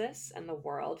Oasis and the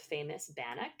World Famous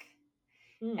Bannock.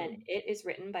 And Hmm. it is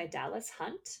written by Dallas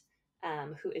Hunt,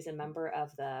 who is a member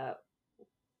of the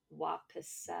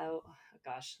Wapiso. Oh,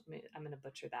 gosh, I'm going to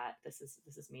butcher that. This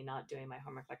is me not doing my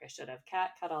homework like I should have.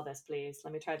 Cat, cut all this, please.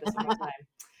 Let me try this one more time.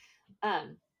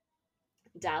 Um,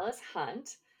 Dallas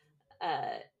Hunt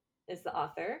uh, is the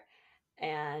author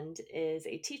and is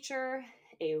a teacher,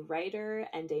 a writer,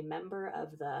 and a member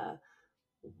of the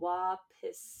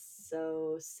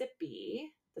Wapisissipi,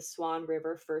 the Swan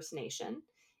River First Nation,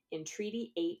 in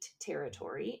Treaty 8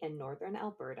 territory in northern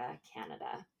Alberta,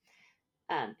 Canada.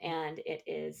 And it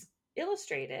is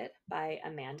illustrated by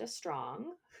Amanda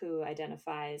Strong, who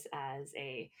identifies as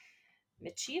a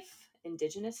Michif,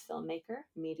 Indigenous filmmaker,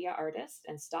 media artist,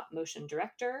 and stop motion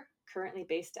director, currently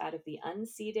based out of the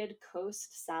unceded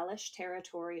Coast Salish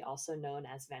Territory, also known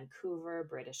as Vancouver,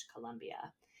 British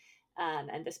Columbia.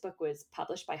 And this book was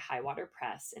published by Highwater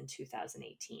Press in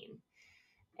 2018.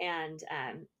 And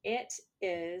it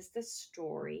is the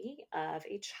story of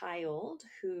a child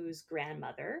whose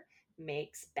grandmother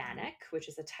makes bannock, which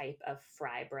is a type of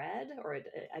fry bread, or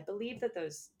I believe that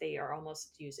those they are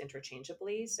almost used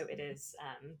interchangeably. So it is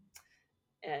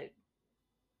uh,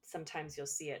 sometimes you'll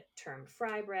see it termed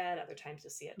fry bread, other times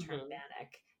you'll see it termed Mhm.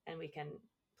 bannock, and we can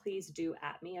please do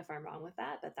at me if I'm wrong with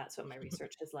that, but that's what my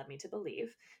research has led me to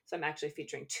believe. So I'm actually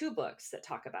featuring 2 books that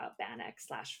talk about bannock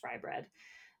slash fry bread.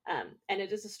 And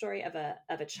it is a story of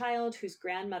a child whose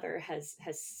grandmother has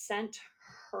sent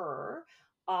her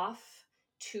off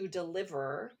to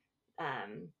deliver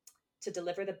um,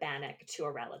 the bannock to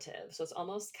a relative. So it's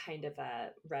almost kind of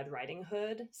a Red Riding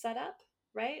Hood setup,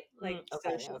 right? Like so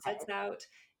Okay, she okay. sets out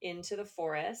into the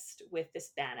forest with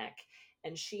this bannock,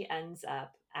 and she ends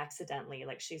up accidentally,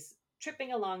 like she's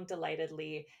tripping along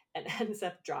delightedly and ends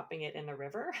up dropping it in the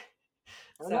river.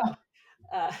 Oh So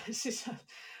no. she's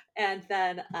and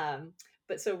then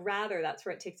but so rather that's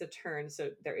where it takes a turn. So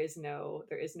there is no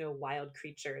wild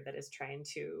creature that is trying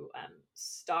to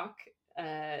stalk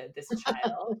this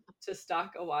child, to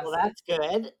stalk Well, Oasis. that's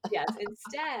good. Yes,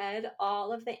 instead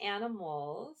all of the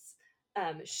animals,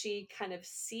 she kind of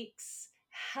seeks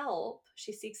help,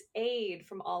 she seeks aid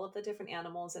from all of the different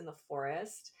animals in the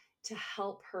forest to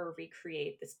help her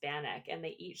recreate this bannock, and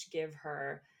they each give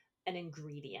her an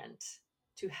ingredient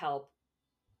to help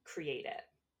create it.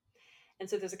 And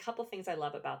so there's a couple things I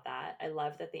love about that. I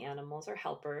love that the animals are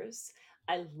helpers.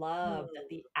 I love that Hmm.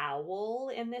 the owl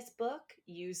in this book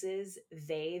uses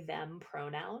they them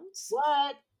pronouns.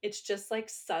 What? It's just like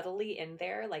subtly in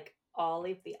there, like all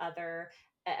of the other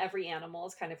every animal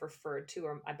is kind of referred to,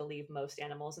 or I believe most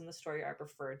animals in the story are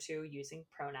referred to using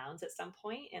pronouns at some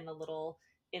point in the little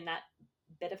in that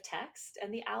bit of text,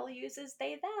 and the owl uses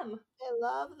they them. I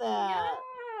love that.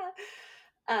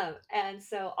 Yeah. And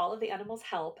so all of the animals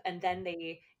help, and then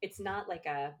it's not like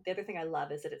the other thing I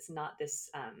love is that it's not this,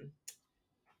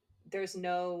 there's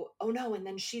no, oh no, and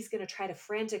then she's going to try to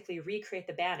frantically recreate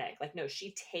the bannock. Like, no,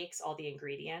 she takes all the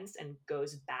ingredients and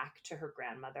goes back to her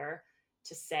grandmother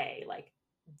to say, like,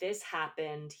 this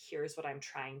happened. Here's what I'm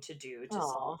trying to do to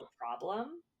solve Oh. the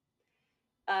problem.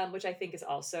 Which I think is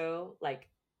also like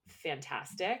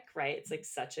fantastic, right? It's like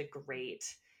such a great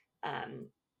um,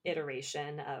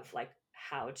 iteration of like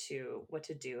what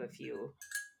to do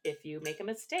if you make a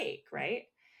mistake, right?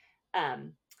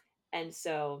 Um, and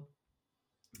so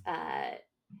uh,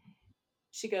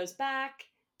 she goes back,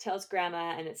 tells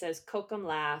grandma, and it says, Kokum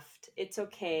laughed. It's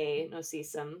okay, no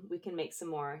seesum. We can make some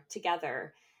more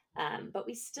together. But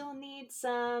we still need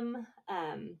some.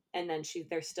 And then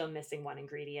they're still missing one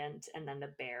ingredient. And then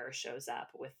the bear shows up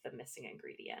with the missing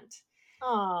ingredient.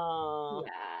 Oh.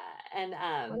 Yeah. And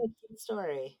What a cute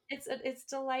story. it's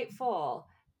delightful.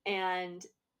 And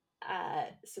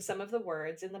So some of the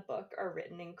words in the book are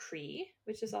written in Cree,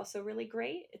 which is also really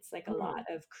great. It's like a lot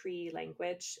of Cree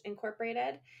language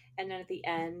incorporated. And then at the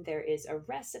end, there is a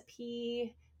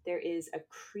recipe. There is a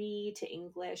Cree to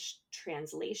English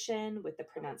translation with the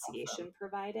pronunciation Awesome.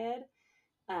 provided,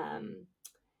 um,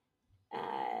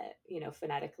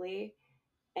 phonetically.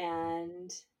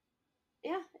 And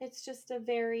yeah, it's just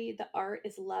the art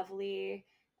is lovely.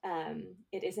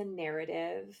 It is a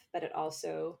narrative, but it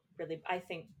also really, I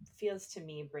think, feels to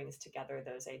me brings together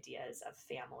those ideas of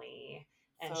family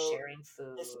and So sharing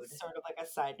this food. is sort of like a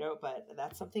side note, but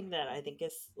that's something that I think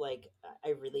is like I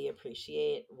really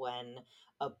appreciate when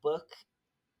a book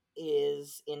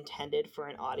is intended for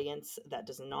an audience that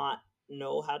does not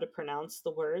know how to pronounce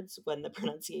the words when the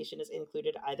pronunciation is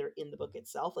included either in the book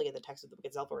itself, like in the text of the book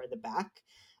itself, or in the back.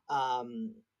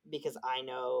 Um, because I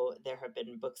know there have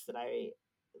been books that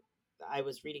I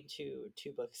was reading two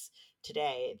books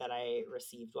today that I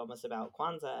received. One was about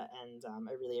Kwanzaa, and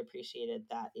I really appreciated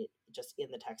that it just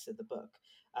in the text of the book,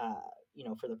 uh,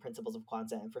 for the principles of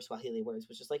Kwanzaa and for Swahili words,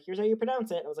 was just like, here's how you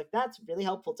pronounce it. I was like, that's really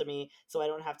helpful to me, so I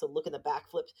don't have to look in the back,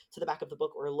 flip to the back of the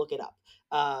book, or look it up.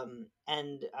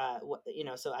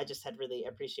 So I just had really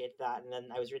appreciated that. And then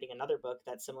I was reading another book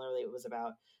that similarly it was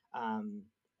about um,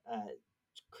 uh,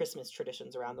 Christmas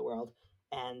traditions around the world,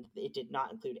 and it did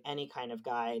not include any kind of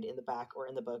guide in the back or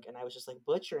in the book, and I was just like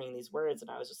butchering these words, and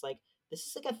I was just like, this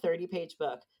is like a 30-page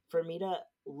book for me to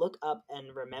look up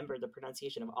and remember the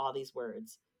pronunciation of all these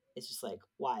words. It's just like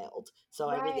wild. So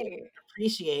I really Right.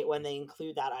 appreciate when they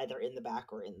include that either in the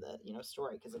back or in the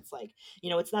story, because it's like,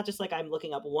 it's not just like I'm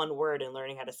looking up one word and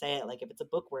learning how to say it. Like if it's a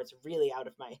book where it's really out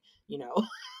of my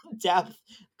depth,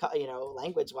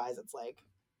 language wise, it's like,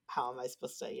 how am I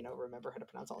supposed to, remember how to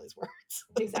pronounce all these words?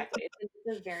 Exactly.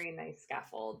 It's a very nice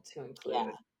scaffold to Yeah,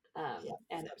 include. yeah,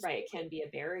 And right, it absolutely. can be a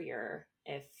barrier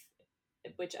if,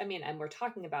 which I mean, and we're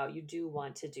talking about you do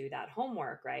want to do that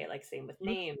homework, right? Like same with Mhm.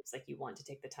 names, like you want to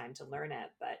take the time to learn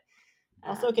it, but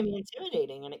Also, it can be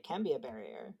intimidating and it can be a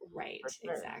barrier right, for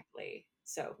sure. exactly.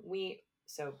 So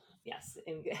yes,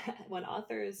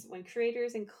 when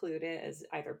creators include it as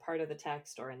either part of the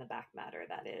text or in the back matter,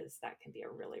 that can be a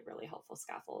really, really helpful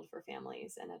scaffold for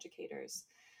families and educators.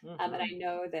 And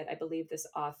Hmm. I believe this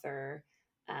author,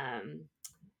 um,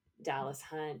 Dallas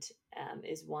Hunt,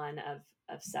 is one of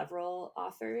several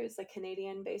authors, like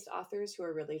Canadian based authors, who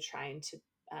are really trying to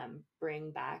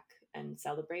bring back and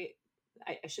celebrate.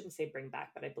 I shouldn't say bring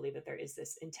back, but I believe that there is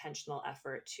this intentional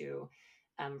effort to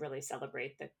really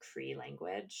celebrate the Cree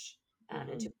language, and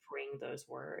Hmm. to bring those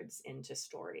words into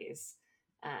stories.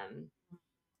 Um,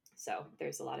 so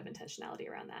there's a lot of intentionality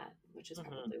around that, which is Hmm.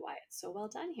 probably why it's so well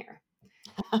done here.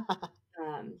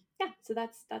 Yeah, so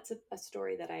that's a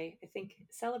story that I think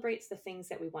celebrates the things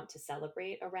that we want to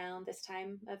celebrate around this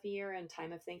time of year and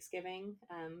time of Thanksgiving,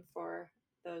 for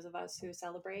those of us who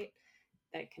celebrate,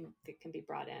 that can be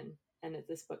brought in. And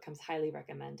this book comes highly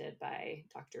recommended by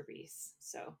Dr. Reese.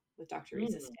 So with Dr.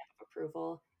 Reese's Mm. stamp of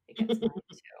approval, it gets mine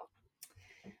too.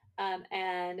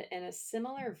 And in a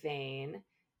similar vein,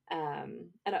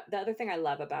 the other thing I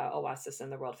love about Oasis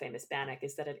and the world famous Bannock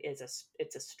is that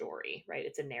it's a story, right?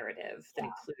 It's a narrative that Yeah.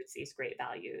 includes these great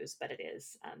values, but it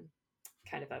is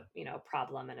kind of a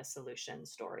problem and a solution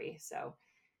story. So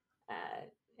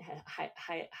high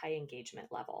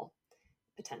engagement level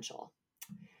potential.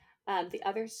 The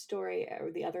other story,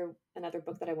 or another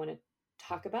book that I want to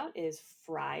talk about is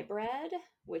Fry Bread,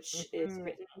 which is Mhm.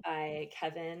 written by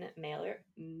Kevin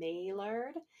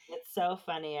Maylard. It's so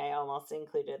funny. I almost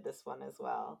included this one as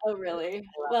well. Oh, really?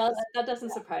 I love Well, this. that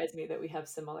doesn't surprise me that we have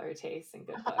similar tastes in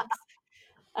good books.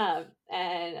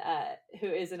 And who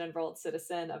is an enrolled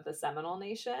citizen of the Seminole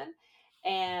Nation,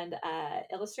 and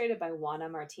illustrated by Juana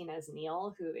Martinez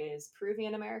Neal, who is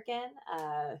Peruvian American,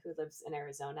 who lives in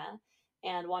Arizona.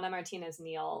 And Juana Martinez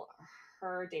Neal,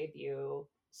 her debut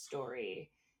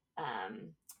story,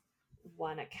 um,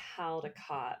 won a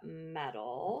Caldecott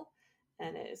medal,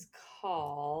 and it is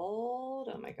called,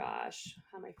 oh my gosh,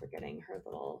 how am I forgetting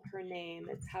her name?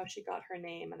 It's How She Got Her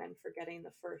Name, and I'm forgetting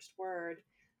the first word.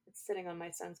 It's sitting on my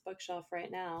son's bookshelf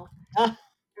right now. Ah,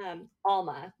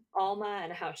 Alma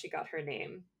and How She Got Her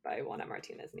Name by Juana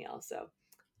Martinez Neal. So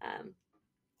um,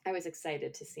 I was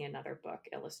excited to see another book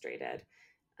illustrated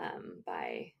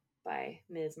by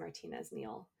Ms. Martinez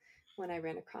Neal when I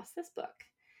ran across this book.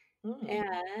 mm.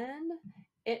 And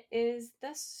it is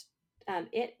this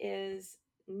it is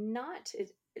not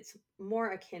it's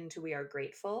more akin to We Are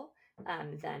Grateful,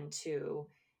 than to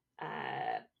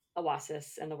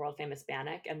Oasis and the world famous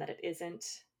Bannock, and that it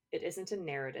isn't a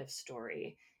narrative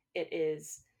story. It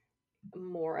is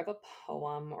more of a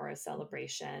poem or a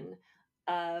celebration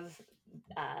of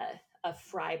of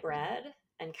fry bread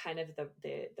and kind of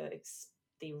the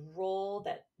role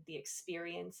that the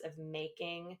experience of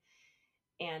making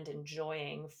and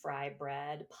enjoying fry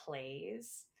bread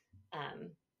plays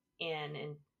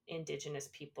in indigenous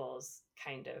people's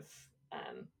kind of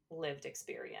lived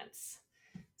experience.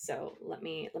 So let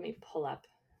me pull out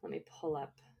the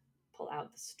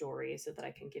story so that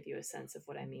I can give you a sense of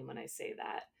what I mean when I say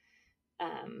that.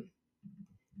 Let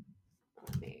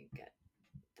me get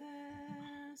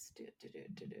this.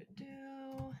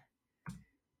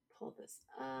 Pull this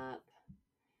up.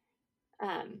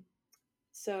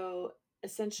 So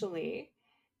essentially,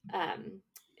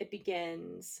 it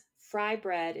begins: fry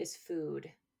bread is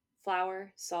food: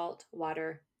 flour, salt,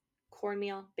 water,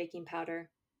 cornmeal, baking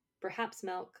powder, perhaps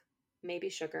milk, maybe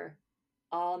sugar,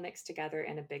 all mixed together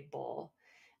in a big bowl.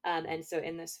 And so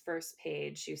in this first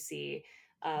page, you see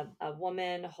a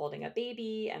woman holding a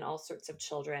baby and all sorts of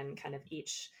children kind of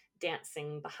each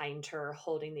dancing behind her,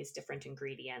 holding these different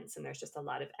ingredients. And there's just a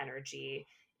lot of energy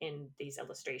in these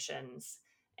illustrations.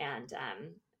 And Yeah,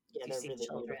 you they're see really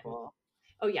children, beautiful.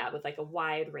 oh yeah, with like a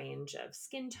wide range of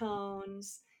skin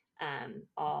tones,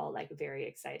 all like very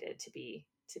excited to be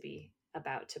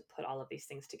about to put all of these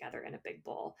things together in a big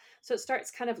bowl. So it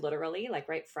starts kind of literally, like,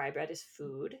 right, fry bread is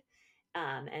food.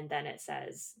 And then it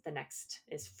says the next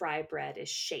is: fry bread is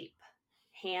shape.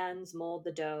 Hands mold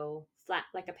the dough, flat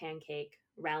like a pancake,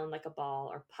 round like a ball,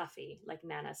 or puffy like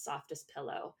Nana's softest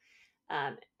pillow.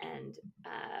 And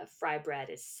fry bread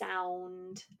is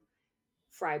sound.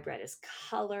 Fry bread is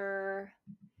color.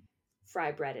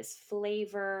 Fry bread is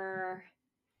flavor.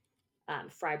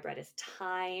 Fry bread is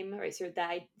time. Right. So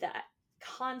that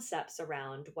concepts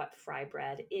around what fry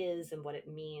bread is and what it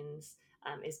means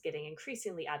is getting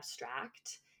increasingly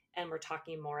abstract. And we're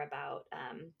talking more about,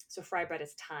 so fry bread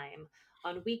is time.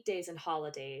 On weekdays and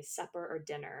holidays, supper or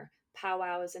dinner,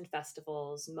 powwows and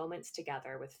festivals, moments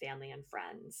together with family and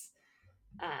friends.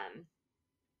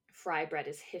 Fry bread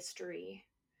is history.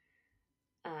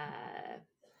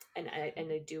 And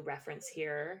I do reference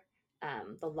here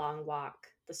the long walk,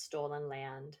 the stolen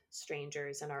land,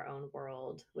 strangers in our own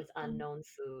world. With unknown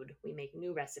food, we make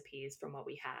new recipes from what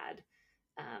we had.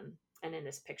 And in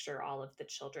this picture, all of the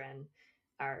children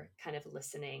are kind of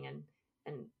listening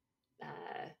and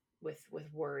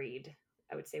with worried,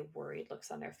 I would say worried looks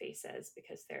on their faces,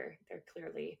 because they're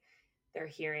clearly they're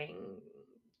hearing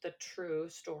the true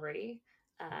story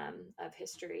of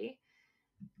history.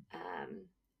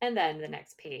 And then the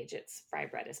next page, it's fry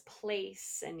bread as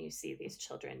place, and you see these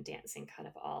children dancing kind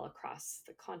of all across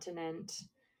the continent.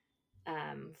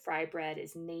 Fry bread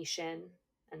is nation,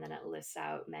 and then it lists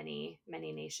out many,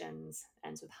 many nations,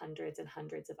 ends with hundreds and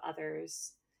hundreds of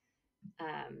others.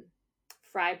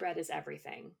 Fry bread is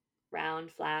everything: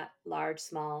 round, flat, large,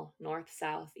 small, north,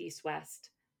 south, east, west,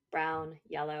 brown,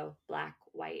 yellow, black,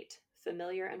 white,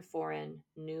 familiar and foreign,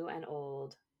 new and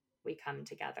old, we come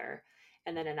together.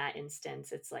 And then in that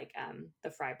instance, it's like the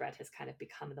fry bread has kind of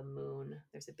become the moon.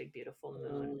 There's a big, beautiful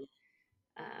moon.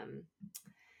 Um,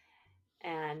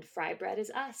 and fry bread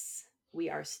is us. We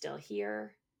are still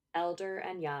here, elder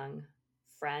and young,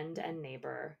 friend and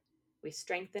neighbor. We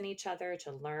strengthen each other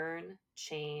to learn,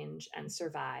 change, and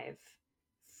survive.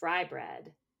 Fry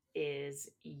bread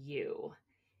is you.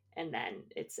 And then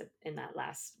it's in that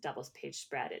last double page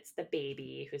spread, it's the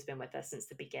baby who's been with us since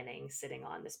the beginning, sitting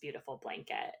on this beautiful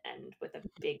blanket and with a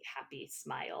big, happy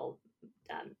smile,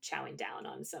 chowing down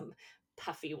on some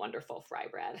puffy, wonderful fry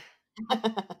bread.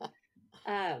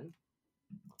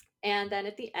 And then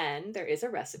at the end, there is a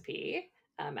recipe,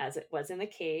 as it was in the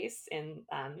case in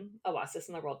Oasis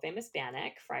and the World Famous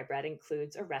Bannock. Fry bread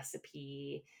includes a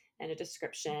recipe and a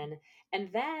description. And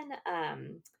then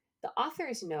the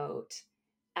author's note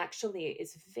actually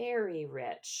is very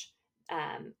rich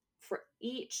for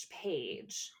each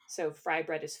page. So fry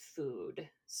bread is food.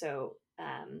 So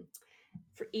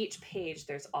for each page,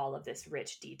 there's all of this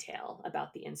rich detail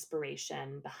about the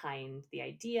inspiration behind the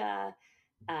idea,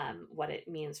 what it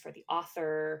means for the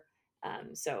author.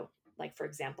 So, like, for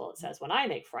example, it says, when I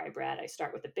make fry bread, I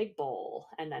start with a big bowl.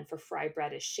 And then for fry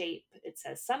bread is shape, it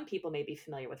says some people may be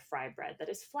familiar with fry bread that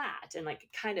is flat. And like,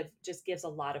 it kind of just gives a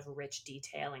lot of rich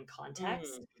detail and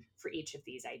context for each of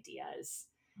these ideas.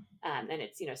 And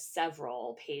it's,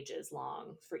 several pages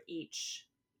long for each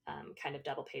kind of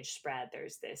double page spread.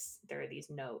 There are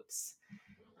these notes.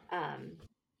 And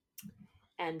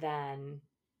then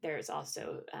there's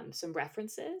also some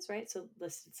references, right? So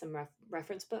listed some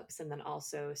reference books, and then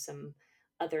also some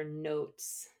other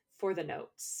notes for the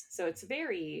notes. So it's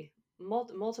very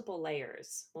multiple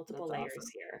layers That's awesome.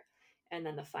 here. And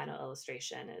then the final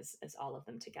illustration is all of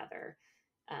them together.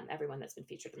 everyone that's been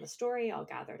featured in the story all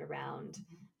gathered around.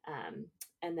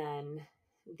 And then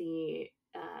the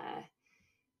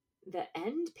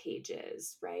end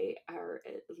pages, right, are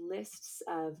lists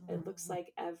of, it looks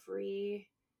like every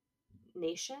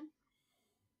nation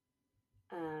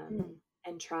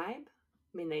and tribe.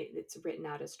 I mean, it's written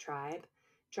out as tribe,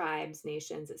 tribes,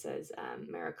 nations. It says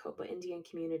Maricopa Indian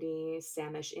Community,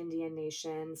 Samish Indian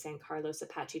Nation, San Carlos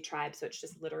Apache Tribe. So it's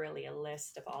just literally a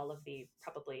list of all of the,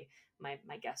 probably my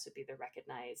guess would be the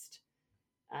recognized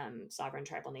sovereign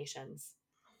tribal nations.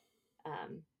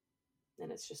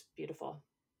 And it's just beautiful.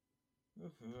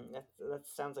 That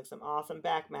sounds like some awesome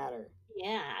back matter.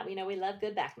 Yeah, we know we love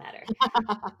good back matter.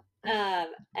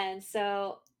 And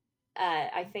so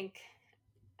I think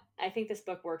this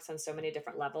book works on so many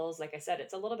different levels. Like I said,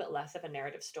 it's a little bit less of a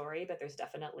narrative story, but there's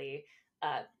definitely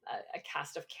a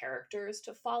cast of characters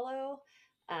to follow.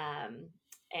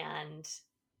 And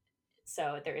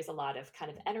so there is a lot of kind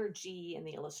of energy in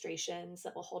the illustrations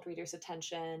that will hold readers'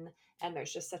 attention. And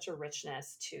there's just such a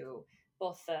richness to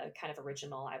both the kind of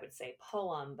original, I would say,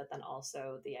 poem, but then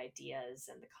also the ideas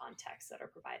and the context that are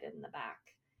provided in the back.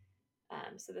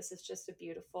 So this is just a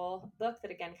beautiful book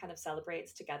that, again, kind of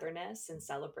celebrates togetherness and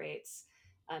celebrates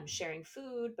sharing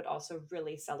food, but also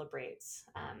really celebrates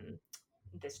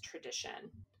this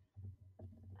tradition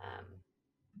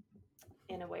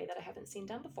in a way that I haven't seen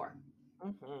done before.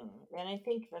 And I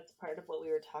think that's part of what we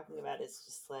were talking about, is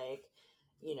just like,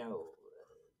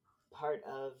 part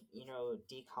of,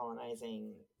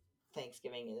 decolonizing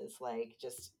Thanksgiving is like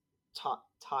just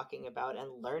talking about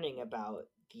and learning about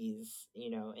these,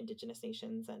 indigenous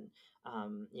nations. And,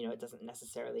 it doesn't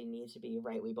necessarily need to be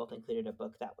right. We both included a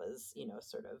book that was,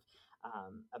 sort of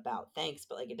about thanks,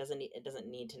 but like it doesn't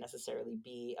need to necessarily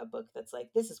be a book that's like,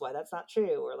 this is why that's not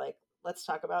true, or like, let's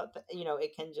talk about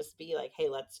it can just be like, hey,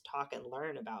 let's talk and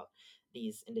learn about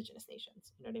these indigenous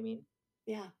nations. You know what I mean?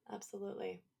 Yeah,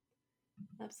 absolutely.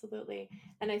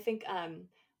 And I think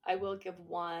I will give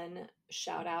one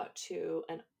shout out to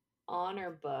an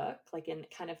honor book, like in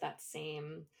kind of that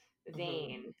same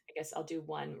vein. I guess I'll do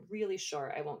one really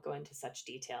short. I won't go into such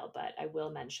detail, but I will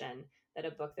mention that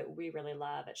a book that we really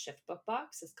love at Shift Book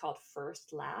Box is called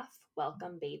First Laugh,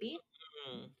 Welcome Baby.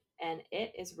 And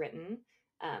it is written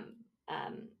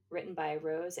by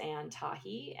Rose Ann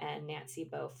Tahi and Nancy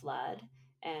Bow Flood.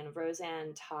 And Rose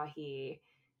Ann Tahi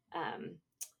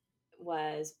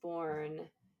was born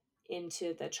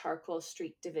into the Charcoal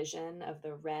Street division of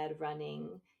the Red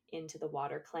Running into the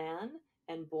Water Clan,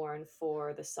 and born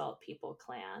for the Salt People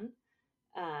Clan,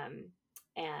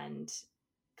 and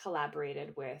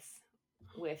collaborated with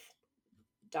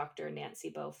Dr. Nancy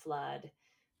Bow Flood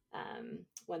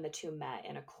when the two met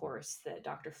in a course that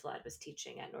Dr. Flood was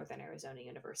teaching at Northern Arizona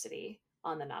University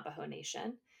on the Navajo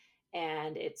Nation.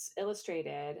 And it's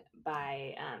illustrated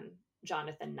by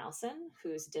Jonathan Nelson,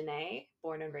 who's Dene,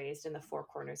 born and raised in the Four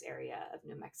Corners area of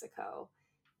New Mexico,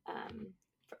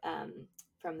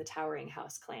 from the Towering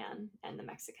House clan and the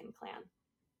Mexican clan.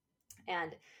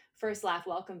 And First Laugh,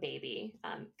 Welcome Baby,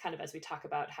 kind of as we talk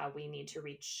about how we need to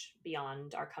reach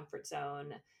beyond our comfort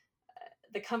zone,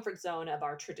 the comfort zone of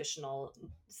our traditional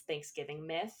Thanksgiving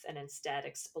myth, and instead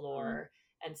explore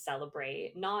and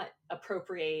celebrate, not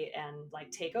appropriate and like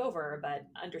take over, but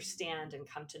understand and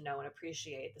come to know and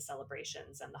appreciate the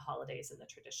celebrations and the holidays and the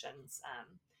traditions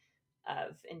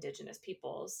of Indigenous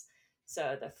peoples.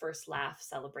 So the First Laugh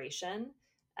celebration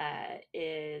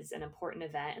is an important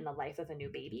event in the life of a new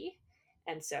baby.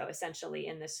 And so essentially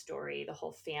in this story, the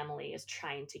whole family is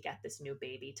trying to get this new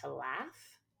baby to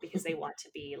laugh because they want to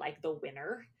be like the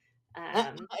winner.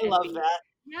 I love that.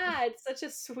 Yeah, it's such a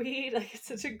sweet, like it's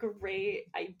such a great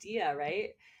idea, right?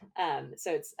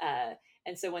 So it's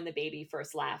and so when the baby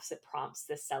first laughs, it prompts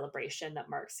this celebration that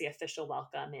marks the official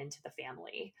welcome into the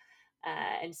family.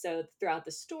 And so throughout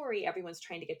the story, everyone's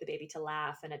trying to get the baby to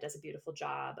laugh, and it does a beautiful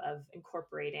job of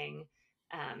incorporating,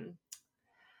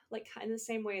 like in the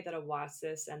same way that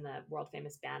Oasis and the world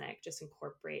famous Bannock just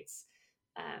incorporates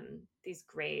these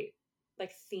great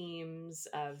like themes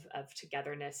of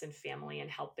togetherness and family and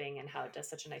helping, and how it does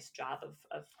such a nice job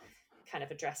of kind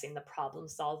of addressing the problem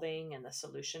solving and the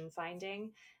solution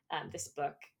finding. This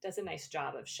book does a nice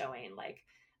job of showing like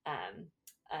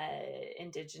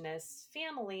Indigenous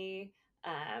family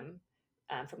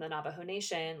from the Navajo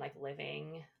Nation, like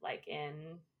living like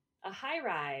in a high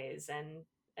rise, and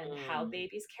how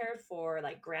babies cared for,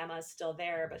 like grandma's still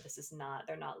there, but this is not,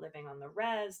 they're not living on the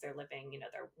res, they're living,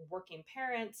 they're working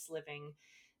parents living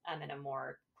in a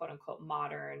more quote unquote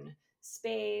modern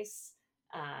space.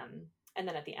 And And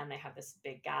then at the end, they have this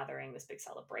big gathering, this big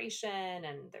celebration,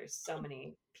 and there's so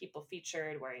many people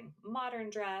featured wearing modern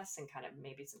dress and kind of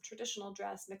maybe some traditional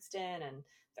dress mixed in, and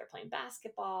they're playing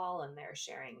basketball and they're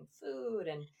sharing food,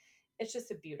 and it's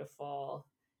just a beautiful,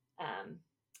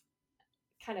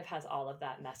 kind of has all of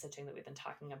that messaging that we've been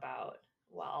talking about,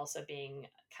 while also being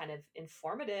kind of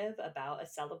informative about a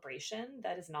celebration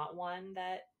that is not one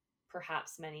that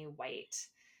perhaps many white,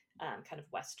 kind of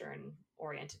Western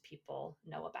oriented people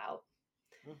know about.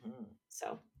 Mm-hmm.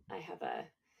 So I have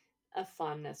a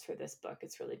fondness for this book.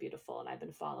 It's really beautiful, and I've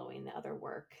been following the other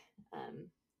work,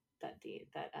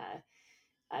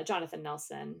 that Jonathan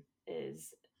Nelson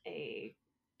is an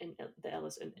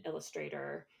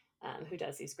illustrator, who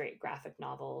does these great graphic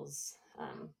novels.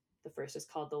 The first is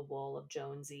called The Wool of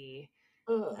Jonesy.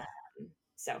 Ugh.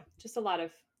 So just a lot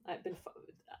of, I've been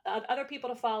other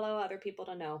people to follow, other people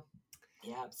to know.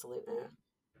 Yeah, absolutely.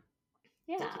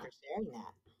 Yeah. Thank you for sharing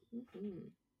that. Mm-hmm.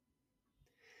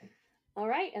 All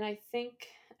right, and I think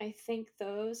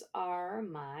those are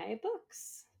my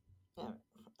books. Yeah,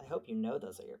 I hope you know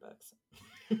those are your books.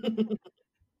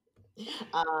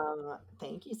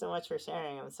 Thank you so much for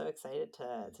sharing. I'm so excited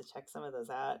to check some of those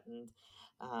out, and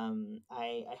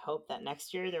I hope that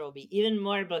next year there will be even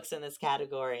more books in this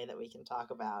category that we can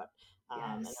talk about.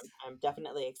 And Yes. I'm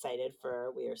definitely excited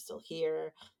for We Are Still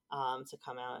Here to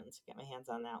come out and to get my hands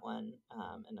on that one.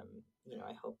 And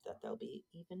I hope that there'll be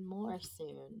even more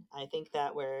soon. I think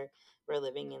that we're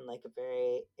living in like a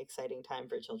very exciting time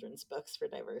for children's books, for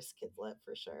diverse kid lit,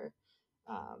 for sure.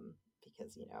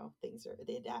 Because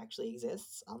it actually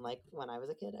exists, unlike when I was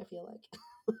a kid, I feel like.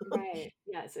 Right.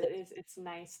 Yes, it is. It's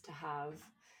nice to have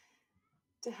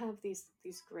these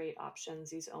great options,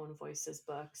 these own voices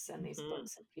books, and these Mm-hmm.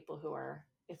 books and people who are,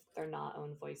 if they're not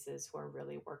own voices, who are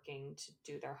really working to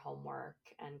do their homework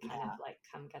and kind of like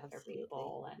come get Absolutely. their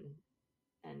people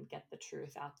and get the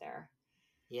truth out there.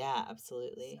 Yeah,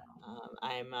 absolutely. So.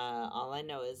 I'm all I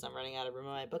know is I'm running out of room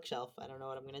on my bookshelf. I don't know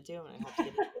what I'm gonna do. I'm gonna have to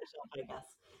get a bookshelf, I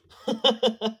guess.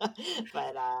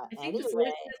 But I think the anyway,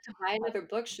 solution is to buy another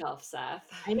bookshelf, Seth.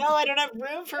 I know I don't have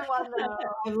room for one though.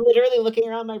 I'm literally looking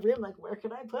around my room like, where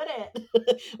can I put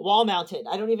it? Wall mounted.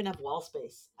 I don't even have wall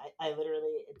space. I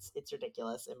literally, it's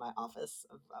ridiculous in my office.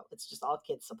 It's just all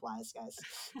kids supplies, guys.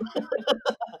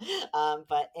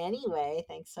 But anyway,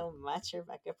 thanks so much,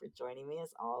 Rebecca, for joining me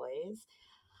as always.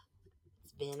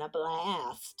 It's been a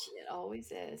blast. It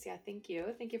always is. Yeah, thank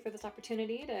you. Thank you for this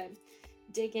opportunity to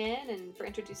dig in and for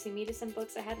introducing me to some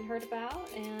books I hadn't heard about.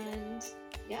 And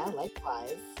yeah,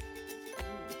 likewise.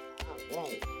 All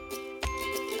right.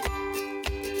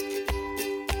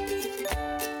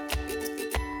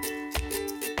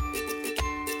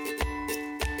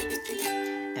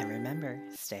 And remember,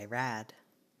 stay rad.